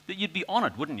you, that you'd be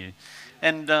honoured, wouldn't you?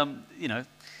 And,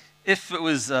 if it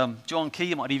was John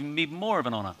Key, it might even be more of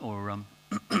an honour, or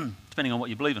depending on what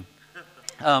you believe in.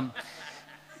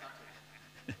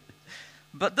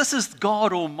 But this is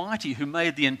God Almighty who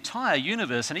made the entire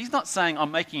universe, and he's not saying,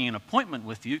 I'm making an appointment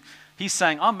with you. He's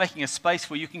saying, I'm making a space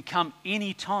where you can come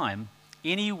anytime,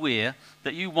 anywhere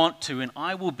that you want to, and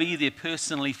I will be there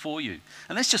personally for you.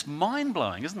 And that's just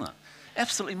mind-blowing, isn't it?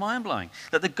 Absolutely mind-blowing.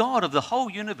 That the God of the whole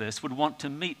universe would want to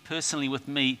meet personally with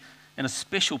me in a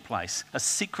special place, a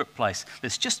secret place.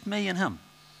 There's just me and him,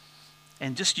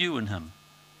 and just you and him.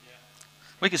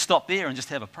 We could stop there and just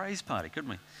have a praise party, couldn't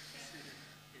we?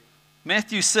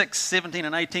 Matthew 6, 17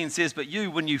 and 18 says, but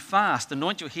you, when you fast,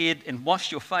 anoint your head and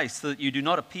wash your face, so that you do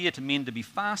not appear to men to be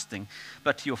fasting,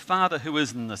 but to your Father who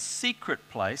is in the secret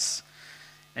place,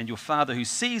 and your Father who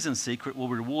sees in secret will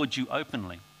reward you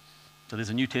openly. So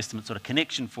there's a New Testament sort of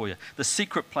connection for you. The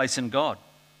secret place in God.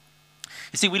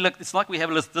 You see, it's like we have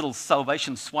a little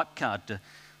salvation swipe card to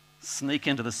sneak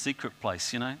into the secret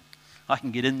place, you know. I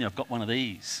can get in there, I've got one of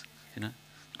these, you know.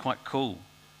 Quite cool.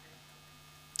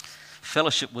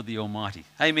 Fellowship with the Almighty.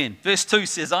 Amen. Verse 2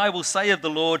 says, I will say of the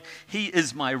Lord, he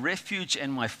is my refuge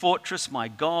and my fortress, my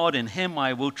God, in him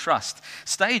I will trust.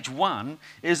 Stage 1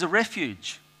 is a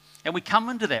refuge. And we come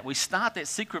into that. We start that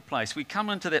secret place. We come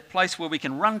into that place where we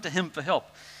can run to him for help.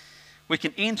 We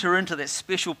can enter into that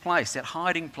special place, that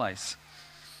hiding place.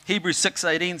 Hebrews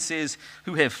 6:18 says,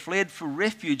 who have fled for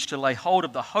refuge to lay hold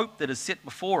of the hope that is set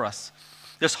before us.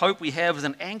 This hope we have is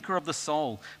an anchor of the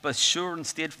soul, both sure and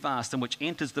steadfast, and which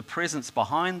enters the presence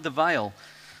behind the veil,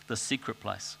 the secret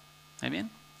place.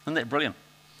 Amen? Isn't that brilliant?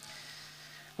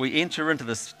 We enter into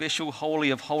the special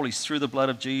holy of holies through the blood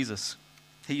of Jesus.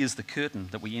 He is the curtain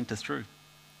that we enter through.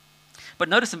 But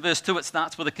notice in verse 2 it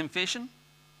starts with a confession.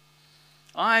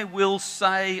 I will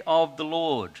say of the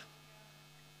Lord.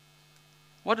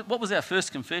 What was our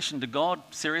first confession to God,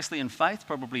 seriously, in faith?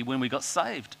 Probably when we got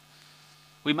saved.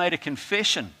 We made a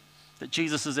confession that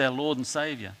Jesus is our Lord and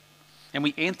Saviour. And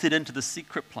we entered into the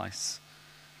secret place.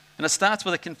 And it starts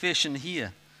with a confession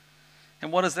here.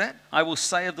 And what is that? I will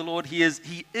say of the Lord, He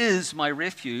is my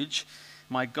refuge,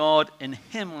 my God, in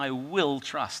him I will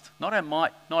trust. Not I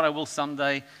might, not I will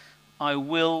someday. I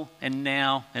will, and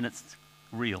now, and it's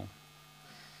real.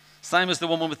 Same as the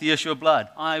woman with the issue of blood.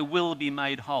 I will be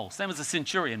made whole. Same as the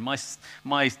centurion.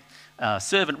 My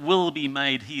servant will be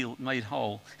made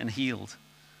whole and healed.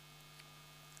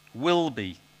 Will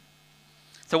be.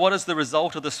 So what is the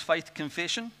result of this faith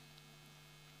confession?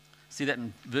 See that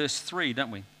in verse 3, don't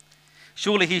we?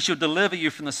 Surely he shall deliver you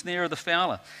from the snare of the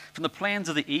fowler, from the plans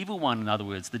of the evil one, in other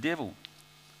words, the devil,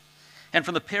 and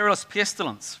from the perilous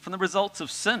pestilence, from the results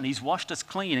of sin. He's washed us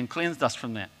clean and cleansed us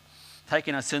from that,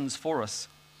 taking our sins for us.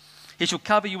 He shall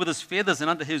cover you with his feathers, and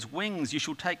under his wings you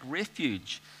shall take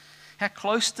refuge. How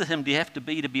close to him do you have to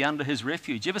be under his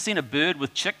refuge? You ever seen a bird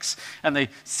with chicks and they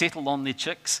settle on their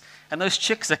chicks? And those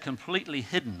chicks are completely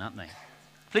hidden, aren't they?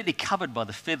 Completely covered by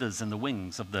the feathers and the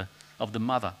wings of the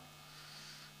mother.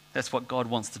 That's what God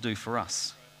wants to do for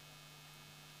us.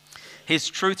 His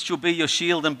truth shall be your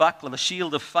shield and buckler, the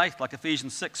shield of faith, like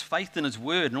Ephesians 6, faith in his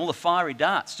word, and all the fiery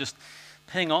darts just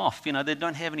ping off. You know, they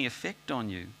don't have any effect on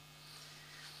you.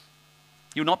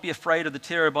 You'll not be afraid of the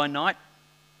terror by night.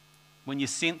 When your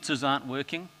senses aren't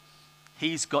working,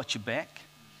 he's got your back.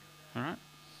 All right?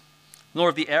 Nor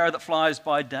of the arrow that flies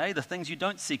by day, the things you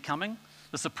don't see coming,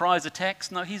 the surprise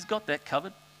attacks. No, he's got that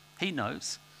covered. He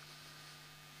knows.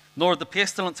 Nor of the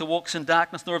pestilence that walks in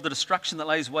darkness, nor of the destruction that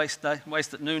lays waste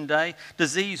at noonday.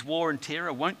 Disease, war, and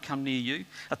terror won't come near you.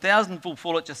 1,000 will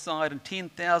fall at your side, and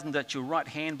 10,000 at your right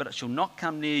hand, but it shall not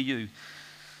come near you.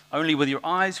 Only with your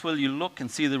eyes will you look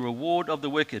and see the reward of the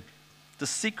wicked. The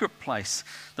secret place,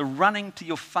 the running to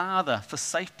your Father for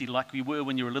safety like we were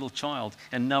when you were a little child,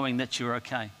 and knowing that you're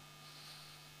okay.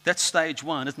 That's stage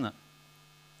 1, isn't it?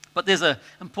 But there's an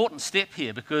important step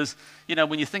here because, you know,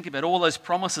 when you think about all those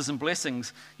promises and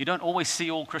blessings, you don't always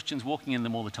see all Christians walking in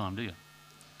them all the time, do you?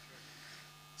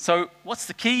 So what's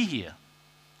the key here?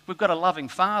 We've got a loving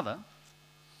Father.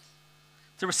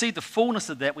 To receive the fullness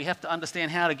of that, we have to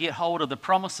understand how to get hold of the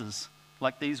promises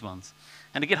like these ones.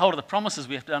 And to get hold of the promises,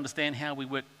 we have to understand how we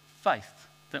work faith,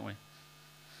 don't we?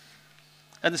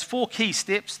 And there's 4 key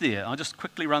steps there. I'll just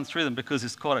quickly run through them because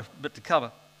there's quite a bit to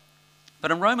cover. But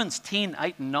in Romans 10,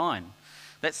 8 and 9,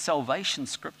 that salvation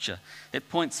scripture, it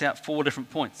points out 4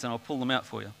 different points, and I'll pull them out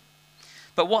for you.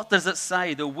 But what does it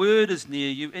say? The word is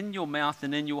near you, in your mouth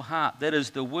and in your heart. That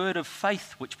is the word of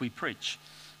faith which we preach,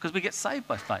 because we get saved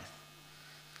by faith.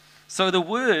 So the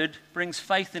word brings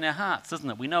faith in our hearts, doesn't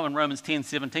it? We know in Romans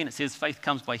 10:17 it says faith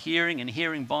comes by hearing, and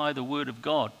hearing by the word of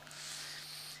God.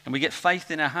 And we get faith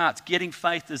in our hearts. Getting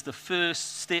faith is the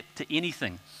first step to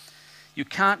anything. You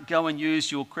can't go and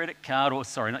use your credit card, or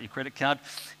sorry, not your credit card,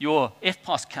 your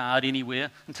EFTPOS card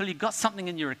anywhere until you've got something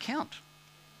in your account.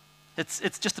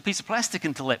 It's just a piece of plastic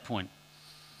until that point.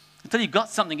 Until you've got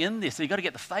something in there, so you've got to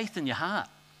get the faith in your heart.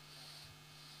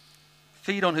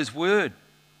 Feed on his word.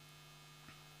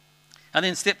 And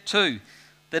then step 2,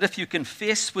 that if you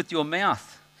confess with your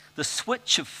mouth, the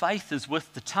switch of faith is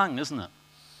with the tongue, isn't it?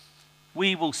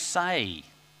 We will say.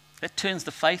 That turns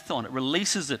the faith on. It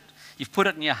releases it. You've put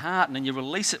it in your heart and then you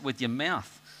release it with your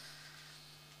mouth.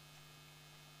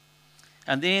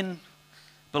 And then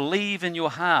believe in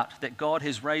your heart that God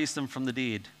has raised them from the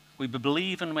dead. We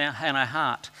believe in our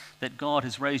heart that God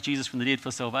has raised Jesus from the dead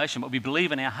for salvation, but we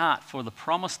believe in our heart for the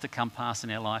promise to come pass in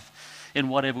our life in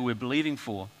whatever we're believing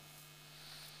for.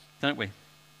 Don't we?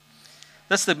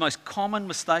 That's the most common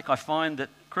mistake I find that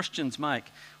Christians make.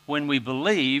 When we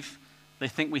believe, they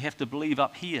think we have to believe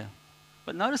up here.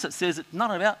 But notice it says it's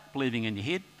not about believing in your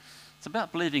head. It's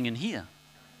about believing in here.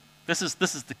 This is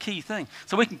the key thing.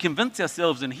 So we can convince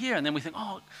ourselves in here, and then we think,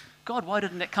 oh, God, why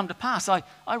didn't that come to pass? I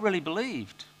really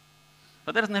believed.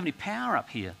 But that doesn't have any power up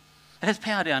here. It has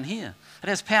power down here. It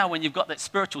has power when you've got that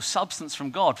spiritual substance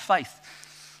from God, faith,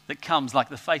 that comes, like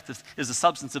the faith is the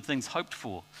substance of things hoped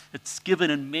for. It's given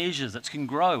in measures. It can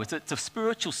grow. It's a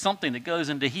spiritual something that goes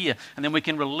into here, and then we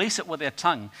can release it with our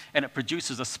tongue, and it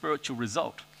produces a spiritual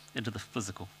result into the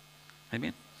physical.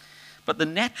 Amen? But the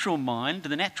natural mind,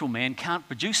 the natural man can't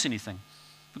produce anything.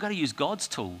 We've got to use God's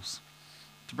tools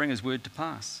to bring his word to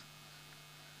pass.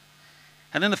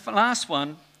 And then the last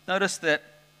one, notice that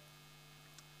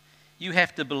you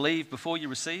have to believe before you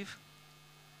receive.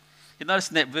 You notice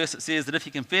in that verse it says that if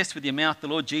you confess with your mouth the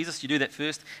Lord Jesus, you do that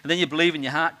first, and then you believe in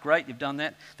your heart, great, you've done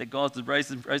that God has raised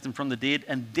them from the dead,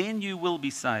 and then you will be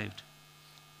saved.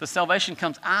 The salvation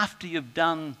comes after you've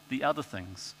done the other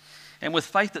things. And with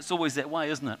faith, it's always that way,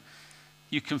 isn't it?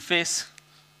 You confess,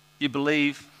 you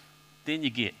believe, then you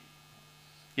get.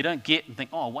 You don't get and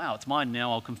think, oh, wow, it's mine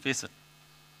now, I'll confess it.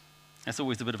 That's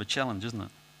always a bit of a challenge, isn't it?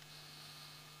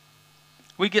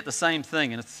 We get the same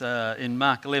thing, and it's in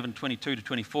Mark 11, 22 to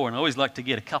 24, and I always like to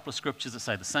get a couple of scriptures that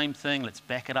say the same thing. Let's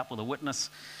back it up with a witness.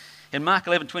 In Mark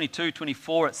 11, 22,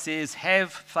 24, it says,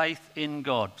 have faith in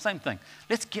God. Same thing.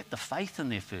 Let's get the faith in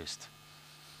there first.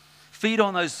 Feed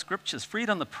on those scriptures. Feed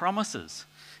on the promises.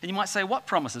 And you might say, what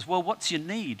promises? Well, what's your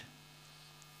need?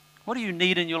 What do you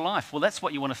need in your life? Well, that's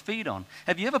what you want to feed on.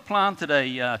 Have you ever planted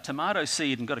a tomato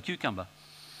seed and got a cucumber?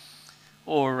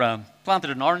 Or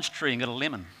planted an orange tree and got a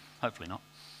lemon? Hopefully not.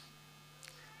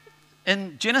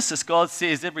 In Genesis, God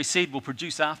says every seed will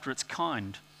produce after its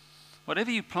kind.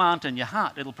 Whatever you plant in your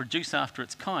heart, it'll produce after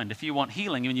its kind. If you want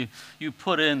healing, and you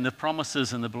put in the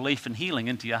promises and the belief in healing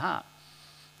into your heart.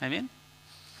 Amen?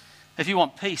 If you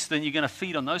want peace, then you're going to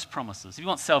feed on those promises. If you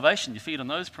want salvation, you feed on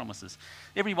those promises.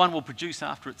 Everyone will produce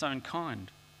after its own kind.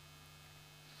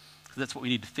 So that's what we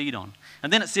need to feed on.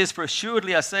 And then it says, for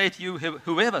assuredly I say to you,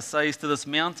 whoever says to this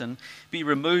mountain, be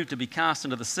removed and be cast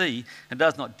into the sea, and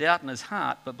does not doubt in his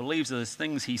heart, but believes that those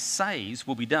things he says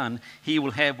will be done, he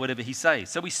will have whatever he says.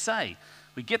 So we say,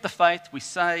 we get the faith, we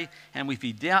say, and if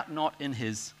he doubt not in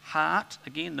his heart,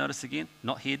 again, notice again,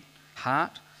 not head,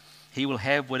 heart, he will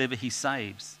have whatever he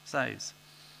says.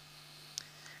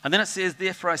 And then it says,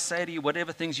 therefore I say to you,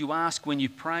 whatever things you ask when you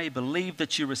pray, believe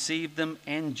that you receive them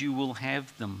and you will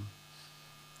have them.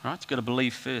 Right? You've got to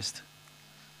believe first.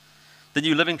 The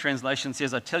New Living Translation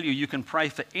says, I tell you, you can pray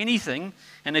for anything,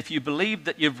 and if you believe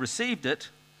that you've received it,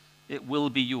 it will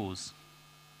be yours.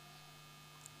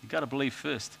 You've got to believe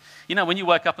first. You know, when you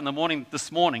woke up in the morning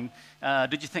this morning,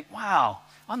 did you think, wow,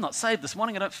 I'm not saved this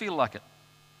morning, I don't feel like it?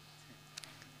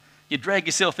 You drag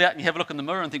yourself out and you have a look in the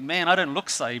mirror and think, man, I don't look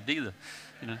saved either.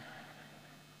 You know.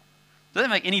 Does that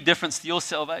make any difference to your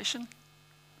salvation?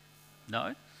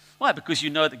 No. Why? Because you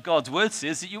know that God's word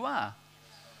says that you are.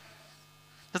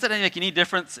 Does that make any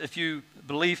difference if you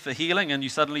believe for healing and you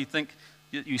suddenly think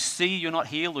you see you're not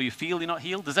healed or you feel you're not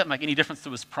healed? Does that make any difference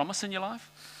to his promise in your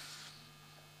life?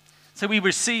 So we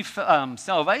receive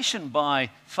salvation by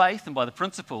faith and by the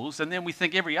principles, and then we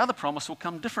think every other promise will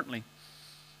come differently.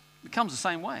 It comes the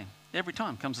same way. Every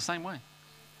time comes the same way.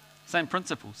 Same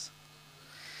principles.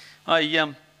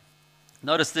 I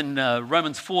noticed in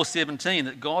Romans 4:17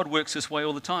 that God works this way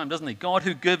all the time, doesn't he? God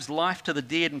who gives life to the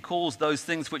dead and calls those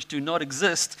things which do not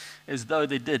exist as though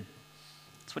they did.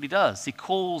 That's what he does. He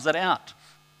calls it out.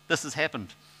 This has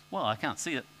happened. Well, I can't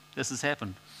see it. This has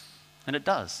happened. And it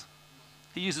does.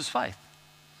 He uses faith.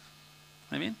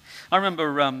 Amen? I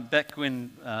remember back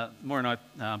when Maura and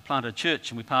I planted a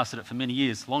church, and we pastored it for many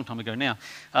years, a long time ago now.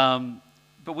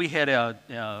 But we had our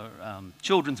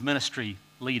children's ministry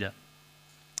leader.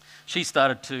 She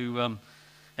started to,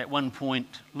 at one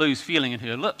point, lose feeling in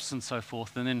her lips and so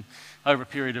forth. And then over a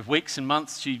period of weeks and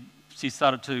months, she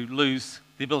started to lose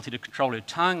the ability to control her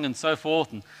tongue and so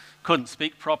forth, and couldn't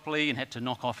speak properly and had to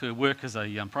knock off her work as a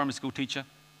primary school teacher.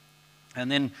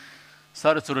 And then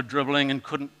started sort of dribbling and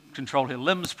couldn't control her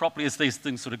limbs properly as these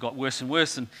things sort of got worse and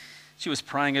worse. And she was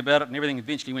praying about it and everything.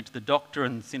 Eventually went to the doctor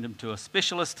and sent him to a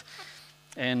specialist.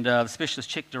 And the specialist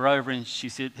checked her over and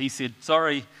he said,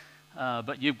 sorry,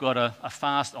 but you've got a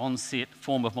fast onset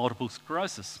form of multiple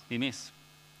sclerosis, MS.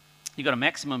 You've got a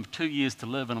maximum of 2 years to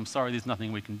live, and I'm sorry, there's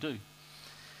nothing we can do.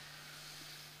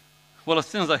 Well, as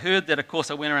soon as I heard that, of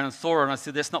course, I went around and saw her, and I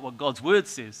said, that's not what God's word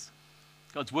says.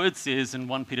 God's word says in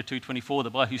 1 Peter 2:24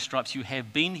 that by whose stripes you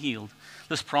have been healed.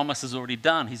 This promise is already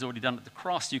done. He's already done it at the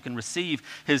cross. You can receive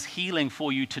his healing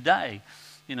for you today,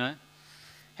 you know.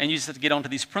 And you just have to get onto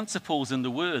these principles in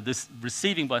the word, this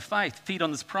receiving by faith, feed on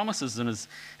his promises and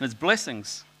his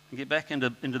blessings, and get back into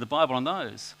the Bible on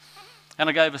those. And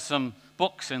I gave her some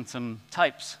books and some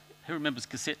tapes. Who remembers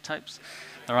cassette tapes?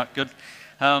 All right, good.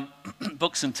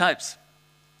 Books and tapes.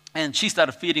 And she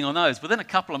started feeding on those. Within a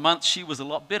couple of months, she was a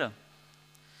lot better.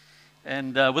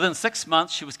 And within 6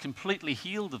 months, she was completely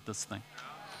healed of this thing.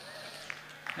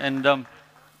 And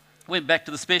went back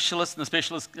to the specialist, and the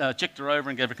specialist checked her over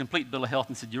and gave her a complete bill of health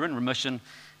and said, you're in remission,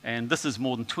 and this is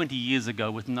more than 20 years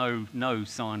ago with no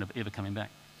sign of ever coming back.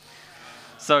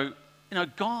 So, you know,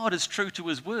 God is true to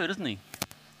his word, isn't he?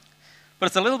 But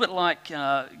it's a little bit like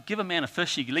give a man a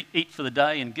fish, he can eat for the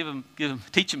day, and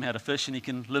teach him how to fish, and he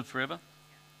can live forever.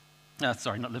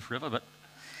 Sorry, not live forever, but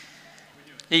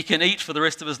he can eat for the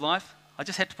rest of his life. I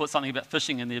just had to put something about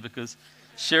fishing in there because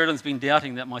Sheridan's been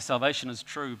doubting that my salvation is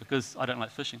true because I don't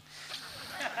like fishing.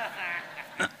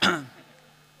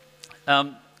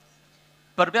 But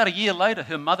about a year later,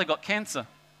 her mother got cancer,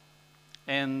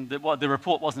 and the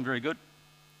report wasn't very good.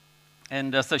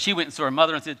 And so she went and saw her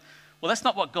mother and said, well, that's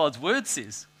not what God's word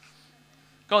says.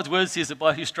 God's word says that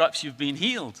by whose stripes you've been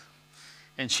healed.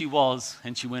 And she was,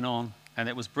 and she went on, and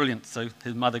that was brilliant. So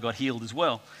his mother got healed as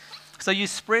well. So you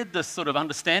spread this sort of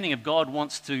understanding of God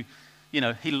wants to, you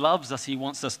know, he loves us, he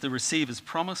wants us to receive his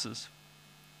promises.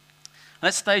 And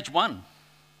that's stage one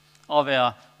of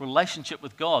our relationship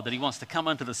with God, that he wants to come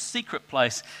into the secret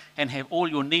place and have all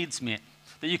your needs met,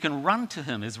 that you can run to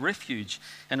him as refuge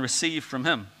and receive from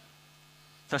him.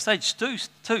 So stage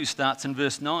two starts in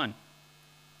verse 9.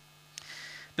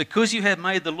 Because you have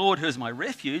made the Lord, who is my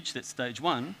refuge, that's stage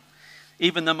one,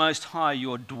 even the Most High,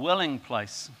 your dwelling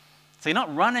place. So you're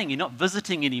not running, you're not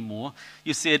visiting anymore.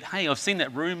 You said, hey, I've seen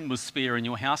that room was spare in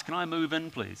your house. Can I move in,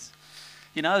 please?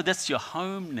 You know, that's your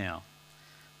home now.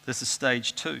 This is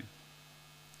stage two.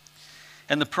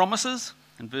 And the promises,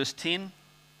 in verse 10,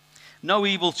 no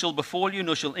evil shall befall you,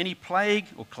 nor shall any plague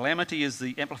or calamity, as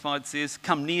the Amplified says,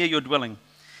 come near your dwelling.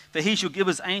 For he shall give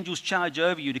his angels charge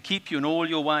over you to keep you in all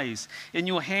your ways. In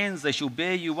your hands they shall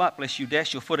bear you up, lest you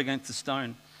dash your foot against a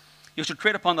stone. You shall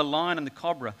tread upon the lion and the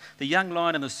cobra, the young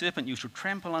lion and the serpent you shall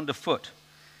trample underfoot.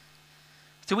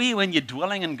 So when you're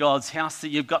dwelling in God's house, that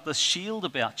you've got this shield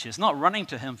about you. It's not running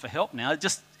to him for help now.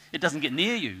 It doesn't get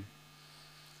near you.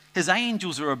 His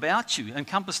angels are about you,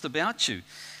 encompassed about you.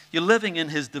 You're living in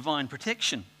his divine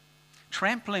protection,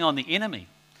 trampling on the enemy.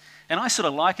 And I sort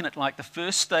of liken it like the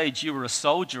first stage you were a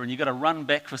soldier and you've got to run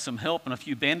back for some help and a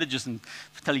few bandages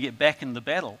until you get back in the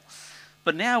battle.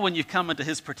 But now when you've come into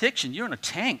his protection, you're in a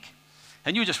tank.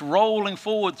 And you're just rolling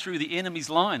forward through the enemy's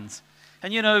lines.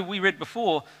 And you know, we read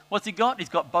before, what's he got? He's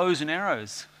got bows and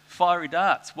arrows, fiery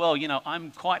darts. Well, you know, I'm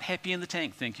quite happy in the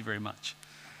tank, thank you very much.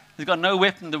 He's got no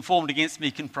weapon formed against me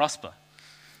can prosper.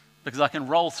 Because I can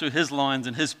roll through his lines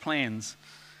and his plans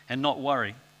and not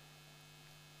worry.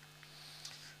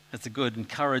 That's a good,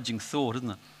 encouraging thought,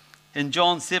 isn't it? In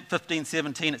John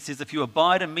 15:17, it says, if you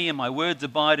abide in me and my words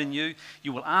abide in you,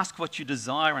 you will ask what you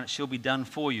desire and it shall be done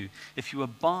for you. If you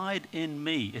abide in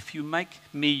me, if you make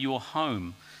me your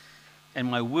home and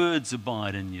my words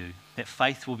abide in you, that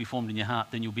faith will be formed in your heart,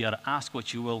 then you'll be able to ask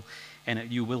what you will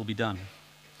and you will be done.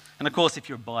 And of course, if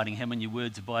you're abiding him and your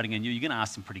words abiding in you, you're going to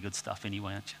ask some pretty good stuff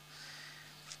anyway, aren't you?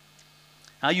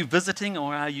 Are you visiting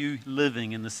or are you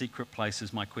living in the secret place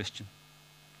is my question.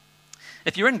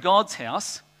 If you're in God's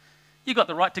house, you've got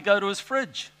the right to go to his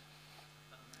fridge.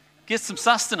 Get some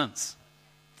sustenance.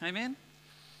 Amen?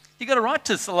 You've got a right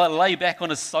to lay back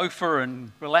on his sofa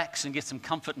and relax and get some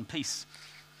comfort and peace.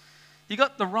 You've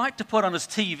got the right to put on his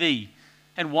TV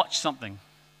and watch something.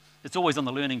 It's always on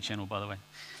the Learning Channel, by the way.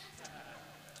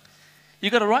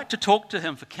 You've got a right to talk to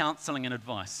him for counseling and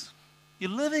advice.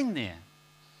 You're living there.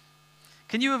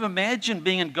 Can you ever imagine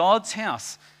being in God's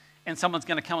house and someone's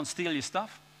going to come and steal your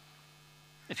stuff?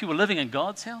 If you were living in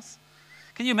God's house?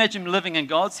 Can you imagine living in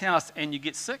God's house and you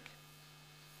get sick?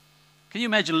 Can you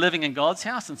imagine living in God's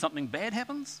house and something bad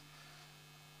happens?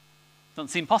 Doesn't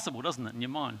seem possible, doesn't it, in your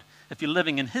mind? If you're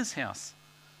living in his house,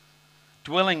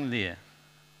 dwelling there.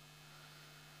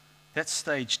 That's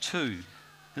stage 2,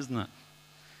 isn't it?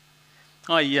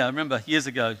 I remember years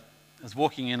ago, I was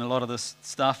walking in a lot of this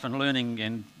stuff and learning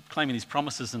and claiming these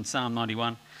promises in Psalm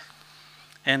 91.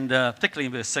 And particularly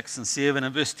in verse 6 and 7,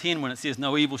 and verse 10 when it says,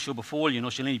 no evil shall befall you,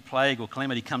 nor shall any plague or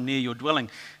calamity come near your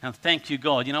dwelling. And thank you,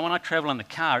 God. You know, when I travel in the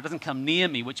car, it doesn't come near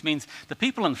me, which means the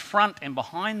people in front and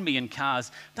behind me in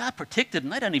cars, they're protected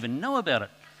and they don't even know about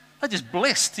it. They're just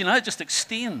blessed, you know, it just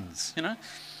extends, you know.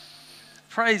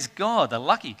 Praise God, they're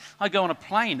lucky. I go on a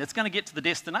plane, it's going to get to the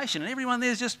destination, and everyone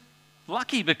there's just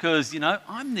lucky because, you know,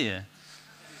 I'm there.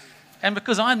 And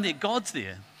because I'm there, God's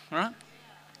there, right?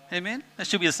 Amen? That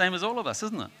should be the same as all of us,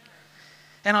 isn't it?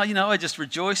 And I just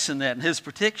rejoice in that and his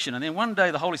protection. And then one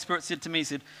day the Holy Spirit said to me, he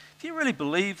said, if you really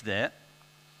believe that,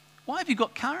 why have you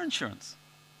got car insurance?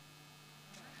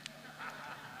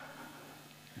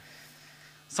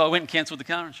 So I went and cancelled the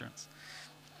car insurance.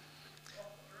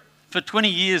 For 20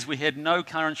 years we had no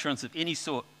car insurance of any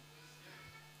sort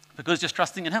because just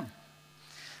trusting in him.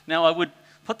 Now I would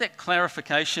put that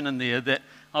clarification in there that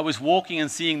I was walking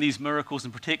and seeing these miracles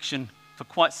and protection for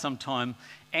quite some time,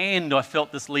 and I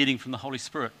felt this leading from the Holy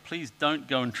Spirit. Please don't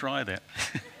go and try that.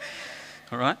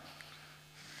 All right?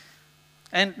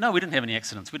 And no, we didn't have any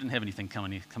accidents. We didn't have anything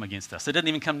come against us. It didn't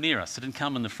even come near us. It didn't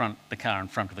come in the car in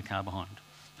front of the car behind,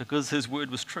 because his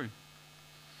word was true.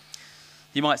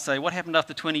 You might say, what happened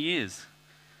after 20 years?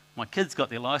 My kids got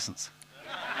their license.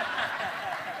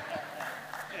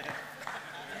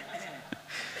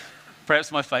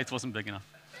 Perhaps my faith wasn't big enough.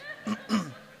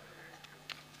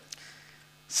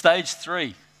 Stage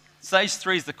 3. Stage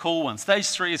 3 is the cool one. Stage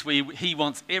 3 is where he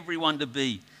wants everyone to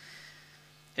be.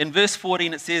 In verse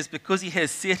 14 it says, because he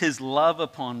has set his love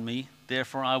upon me,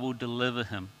 therefore I will deliver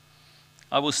him.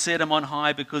 I will set him on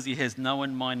high because he has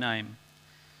known my name.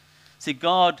 See,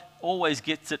 God always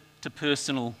gets it to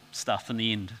personal stuff in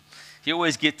the end. He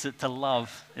always gets it to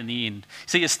love in the end.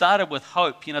 So you started with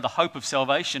hope, you know, the hope of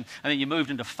salvation, and then you moved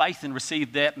into faith and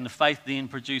received that, and the faith then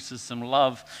produces some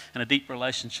love and a deep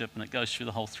relationship, and it goes through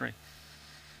the whole 3.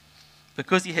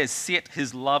 Because he has set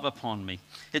his love upon me.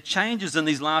 It changes in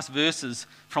these last verses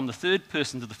from the third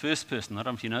person to the first person. I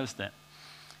don't know if you noticed that.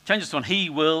 It changes from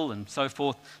he will and so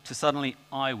forth to suddenly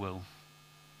I will.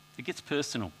 It gets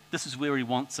personal. This is where he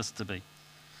wants us to be.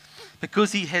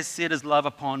 Because he has set his love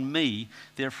upon me,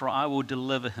 therefore I will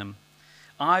deliver him.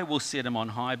 I will set him on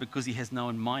high because he has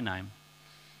known my name.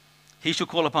 He shall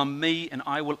call upon me and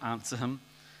I will answer him.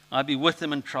 I'll be with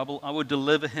him in trouble. I will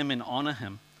deliver him and honor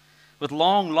him. With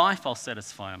long life I'll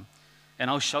satisfy him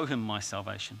and I'll show him my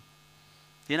salvation.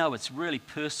 You know, it's really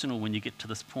personal when you get to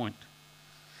this point.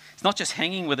 It's not just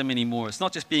hanging with him anymore. It's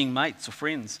not just being mates or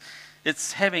friends.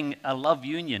 It's having a love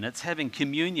union. It's having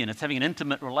communion. It's having an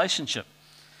intimate relationship.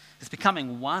 It's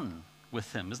becoming one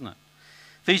with him, isn't it?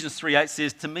 Ephesians 3:8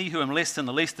 says, to me who am less than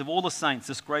the least of all the saints,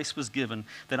 this grace was given,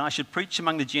 that I should preach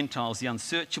among the Gentiles the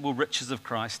unsearchable riches of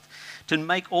Christ, to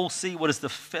make all see what is the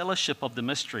fellowship of the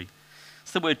mystery.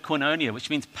 It's the word koinonia, which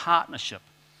means partnership,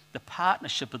 the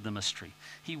partnership of the mystery.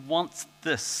 He wants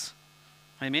this.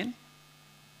 Amen?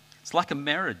 It's like a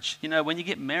marriage. You know, when you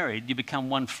get married, you become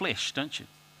one flesh, don't you?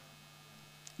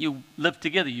 You live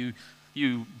together, you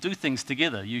do things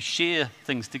together, you share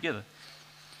things together.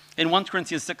 In 1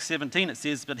 Corinthians 6:17 it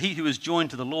says, but he who is joined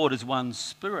to the Lord is one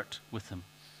spirit with him.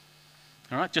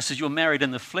 All right, just as you're married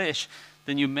in the flesh,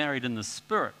 then you're married in the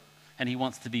spirit, and he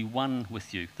wants to be one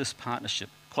with you, this partnership,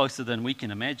 closer than we can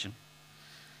imagine.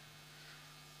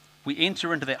 We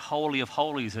enter into that holy of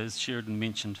holies, as Sheridan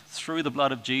mentioned, through the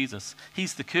blood of Jesus.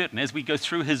 He's the curtain. As we go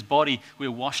through his body,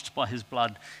 we're washed by his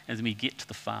blood as we get to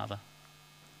the Father.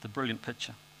 The brilliant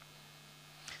picture.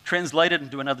 Translated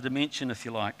into another dimension, if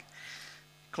you like.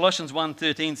 Colossians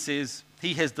 1:13 says,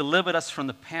 he has delivered us from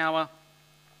the power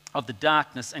of the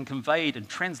darkness and conveyed and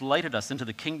translated us into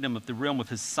the kingdom of the realm of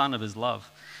his Son of his love.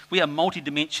 We are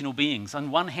multidimensional beings. On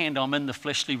one hand, I'm in the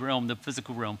fleshly realm, the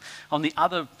physical realm. On the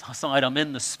other side, I'm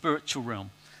in the spiritual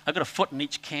realm. I've got a foot in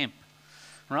each camp,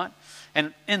 right?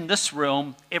 And in this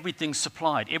realm, everything's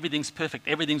supplied, everything's perfect,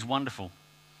 everything's wonderful.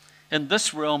 In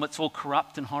this realm, it's all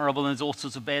corrupt and horrible, and there's all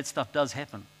sorts of bad stuff does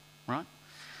happen, right?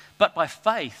 But by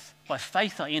faith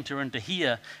I enter into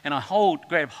here, and I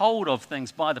grab hold of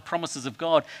things by the promises of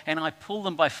God, and I pull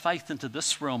them by faith into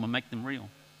this realm and make them real.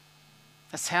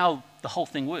 That's how the whole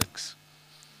thing works.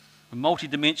 We're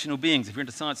multi-dimensional beings. If you're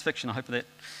into science fiction, I hope that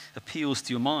appeals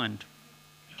to your mind.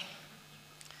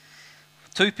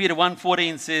 2 Peter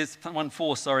 1:4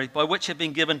 says, by which have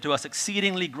been given to us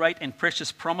exceedingly great and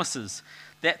precious promises,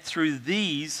 that through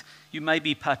these you may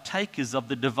be partakers of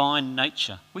the divine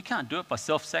nature. We can't do it by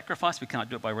self-sacrifice. We can't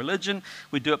do it by religion.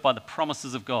 We do it by the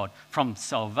promises of God. From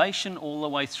salvation all the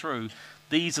way through,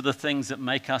 these are the things that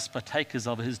make us partakers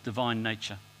of his divine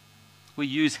nature. We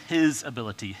use his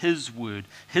ability, his word,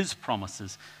 his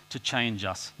promises to change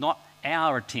us, not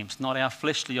our attempts, not our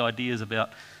fleshly ideas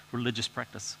about religious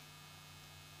practice.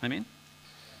 Amen?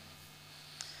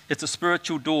 It's a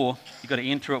spiritual door. You've got to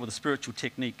enter it with a spiritual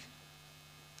technique.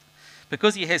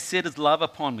 Because he has set his love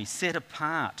upon me, set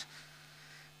apart.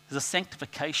 There's a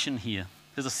sanctification here.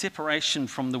 There's a separation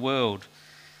from the world.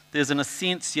 There's in a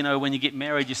sense, when you get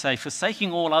married, you say,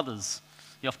 forsaking all others.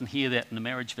 You often hear that in the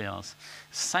marriage vows.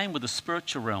 Same with the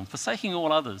spiritual realm, forsaking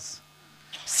all others.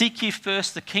 Seek ye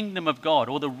first the kingdom of God,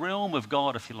 or the realm of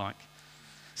God, if you like.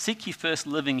 Seek ye first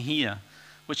living here,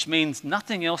 which means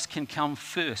nothing else can come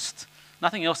first.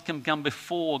 Nothing else can come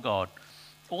before God.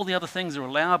 All the other things are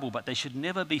allowable, but they should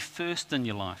never be first in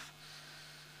your life.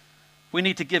 We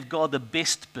need to give God the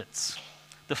best bits,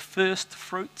 the first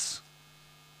fruits.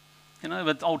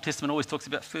 The Old Testament always talks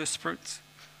about first fruits.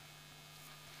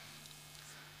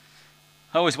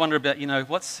 I always wonder about,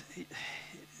 Moira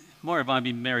and I have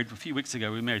been married a few weeks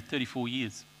ago. We were married 34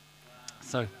 years.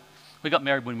 So we got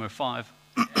married when we were 5.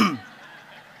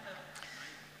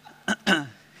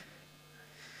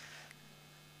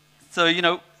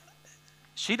 So,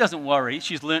 she doesn't worry.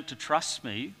 She's learnt to trust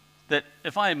me that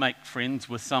if I make friends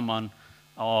with someone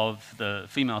of the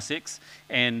female sex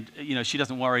and, she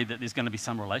doesn't worry that there's going to be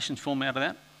some relation form out of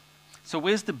that. So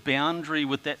where's the boundary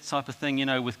with that type of thing,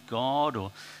 with God?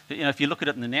 Or, if you look at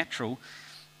it in the natural,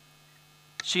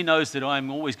 she knows that I'm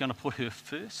always going to put her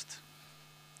first.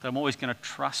 That I'm always going to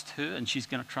trust her and she's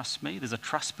going to trust me. There's a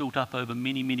trust built up over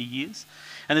many, many years.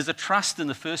 And there's a trust in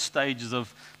the first stages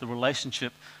of the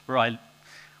relationship where I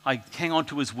hang on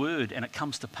to his word and it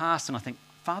comes to pass and I think,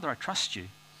 Father, I trust you.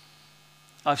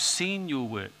 I've seen your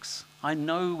works. I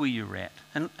know where you're at.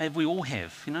 And we all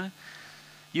have,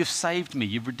 You've saved me.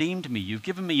 You've redeemed me. You've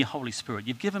given me your Holy Spirit.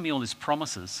 You've given me all these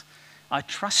promises. I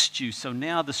trust you, so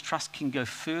now this trust can go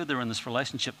further in this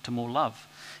relationship to more love.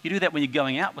 You do that when you're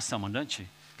going out with someone, don't you?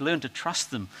 Learn to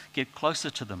trust them, get closer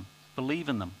to them, believe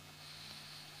in them.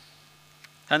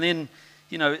 And then,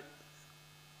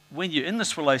 when you're in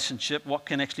this relationship, what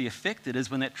can actually affect it is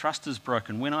when that trust is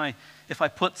broken. If I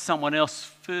put someone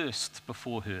else first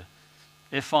before her,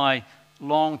 if I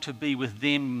long to be with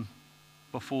them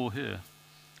before her,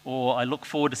 or I look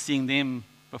forward to seeing them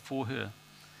before her,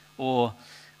 or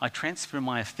I transfer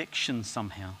my affection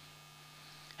somehow.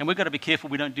 And we've got to be careful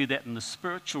we don't do that in the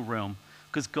spiritual realm,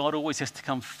 because God always has to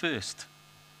come first.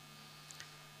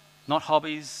 Not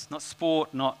hobbies, not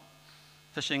sport, not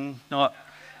fishing, not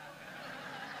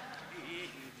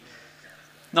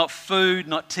food,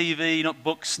 not TV, not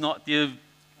books, not your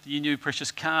new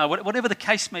precious car, whatever the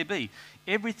case may be.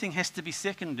 Everything has to be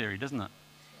secondary, doesn't it?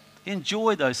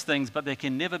 Enjoy those things, but they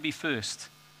can never be first.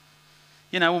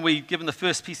 When we give him the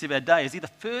first piece of our day, is he the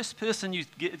first person you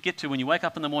get to when you wake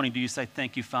up in the morning? Do you say,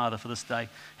 thank you, Father, for this day?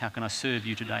 How can I serve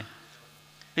you today?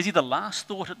 Is he the last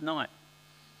thought at night?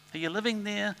 Are you living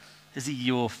there? Is he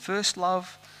your first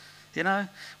love?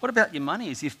 What about your money?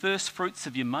 Is he first fruits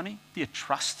of your money? Do you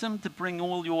trust him to bring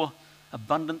all your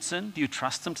abundance in? Do you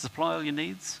trust him to supply all your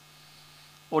needs?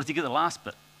 Or does he get the last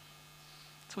bit?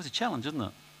 It's always a challenge, isn't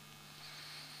it?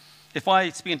 If I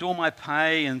spent all my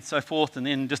pay and so forth and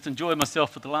then just enjoy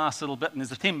myself for the last little bit and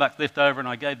there's a $10 left over and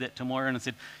I gave that to Moira and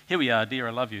said, here we are, dear,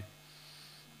 I love you.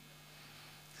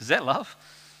 Is that love?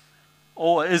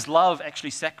 Or is love actually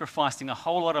sacrificing a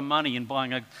whole lot of money and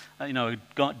buying a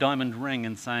diamond ring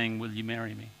and saying, will you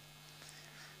marry me?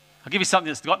 I'll give you something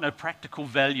that's got no practical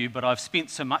value, but I've spent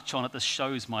so much on it, this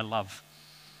shows my love.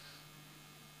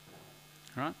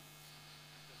 All right?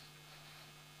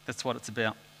 That's what it's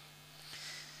about.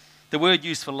 The word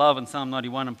used for love in Psalm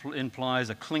 91 implies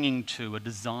a clinging to, a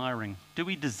desiring. Do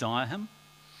we desire him?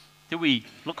 Do we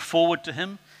look forward to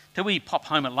him? Do we pop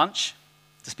home at lunch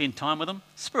to spend time with him?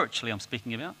 Spiritually, I'm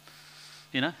speaking about.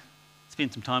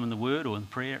 Spend some time in the Word or in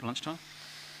prayer at lunchtime.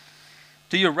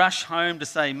 Do you rush home to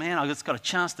say, man, I've just got a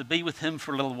chance to be with him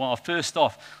for a little while, first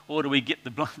off? Or do we get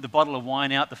the bottle of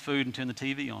wine out, the food, and turn the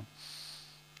TV on?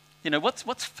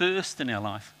 What's first in our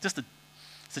life?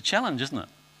 It's a challenge, isn't it?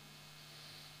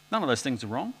 None of those things are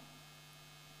wrong.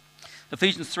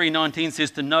 Ephesians 3:19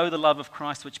 says to know the love of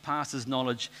Christ which passes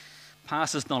knowledge, to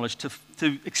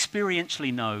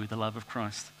experientially know the love of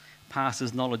Christ,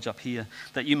 passes knowledge up here,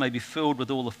 that you may be filled with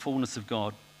all the fullness of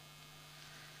God.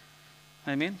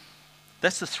 Amen?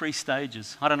 That's the 3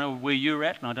 stages. I don't know where you're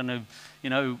at, and I don't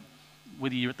know,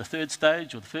 whether you're at the third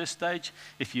stage or the first stage.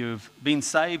 If you've been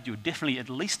saved, you're definitely at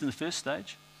least in the first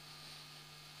stage.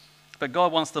 But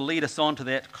God wants to lead us on to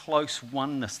that close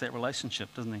oneness, that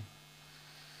relationship, doesn't he?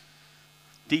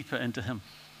 Deeper into him.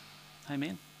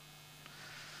 Amen.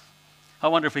 I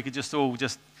wonder if we could just all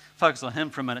just focus on him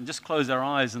for a minute and just close our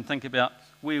eyes and think about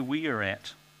where we are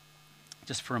at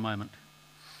just for a moment.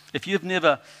 If you've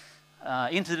never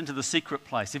entered into the secret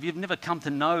place, if you've never come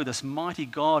to know this mighty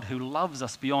God who loves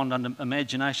us beyond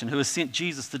imagination, who has sent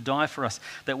Jesus to die for us,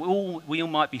 that we all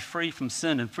might be free from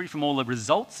sin and free from all the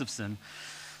results of sin,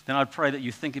 then I'd pray that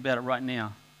you think about it right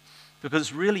now. Because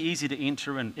it's really easy to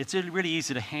enter in. It's really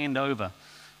easy to hand over.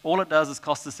 All it does is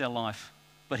cost us our life,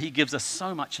 but he gives us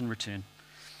so much in return.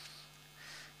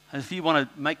 And if you want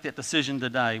to make that decision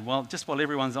today, well, just while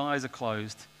everyone's eyes are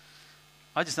closed,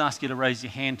 I just ask you to raise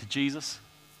your hand to Jesus.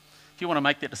 If you want to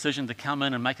make that decision to come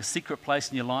in and make a secret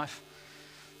place in your life,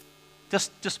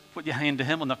 just put your hand to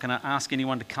him. I'm not going to ask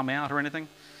anyone to come out or anything,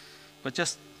 but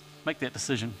just make that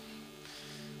decision.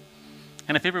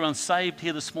 And if everyone's saved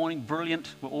here this morning,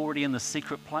 brilliant, we're already in the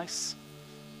secret place.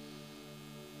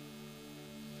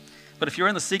 But if you're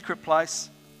in the secret place,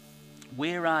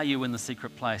 where are you in the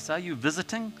secret place? Are you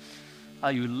visiting?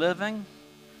 Are you living?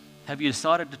 Have you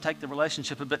decided to take the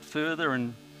relationship a bit further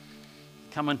and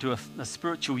come into a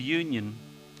spiritual union,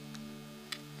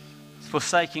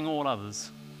 forsaking all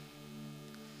others,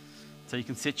 so you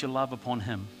can set your love upon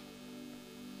him?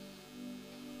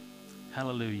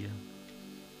 Hallelujah.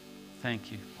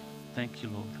 Thank you. Thank you,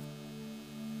 Lord.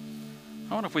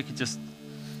 I wonder if we could just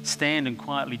stand and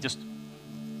quietly just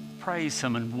praise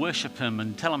him and worship him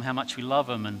and tell him how much we love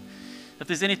him. And if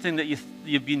there's anything that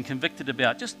you've been convicted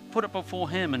about, just put it before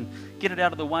him and get it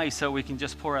out of the way so we can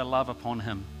just pour our love upon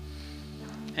him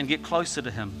and get closer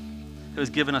to him who has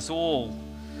given us all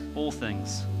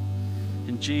things.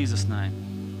 In Jesus' name.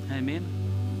 Amen.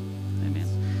 Amen.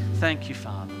 Thank you,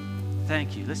 Father.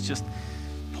 Thank you. Let's just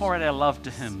pour out our love to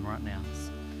him right now.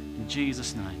 In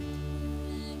Jesus' name.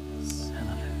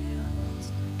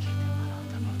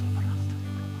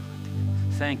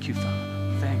 Thank you,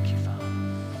 Father. Thank you, Father.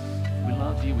 We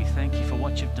love you. We thank you for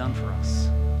what you've done for us.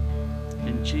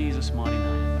 In Jesus' mighty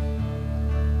name.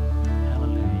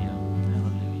 Hallelujah.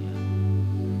 Hallelujah.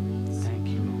 Thank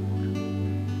you, Lord.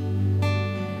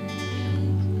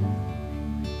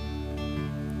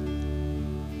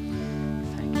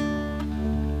 Thank you,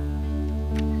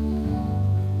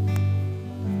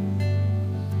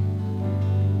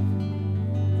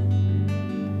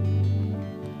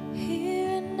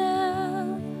 Here and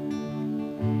now,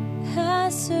 I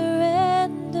surrender.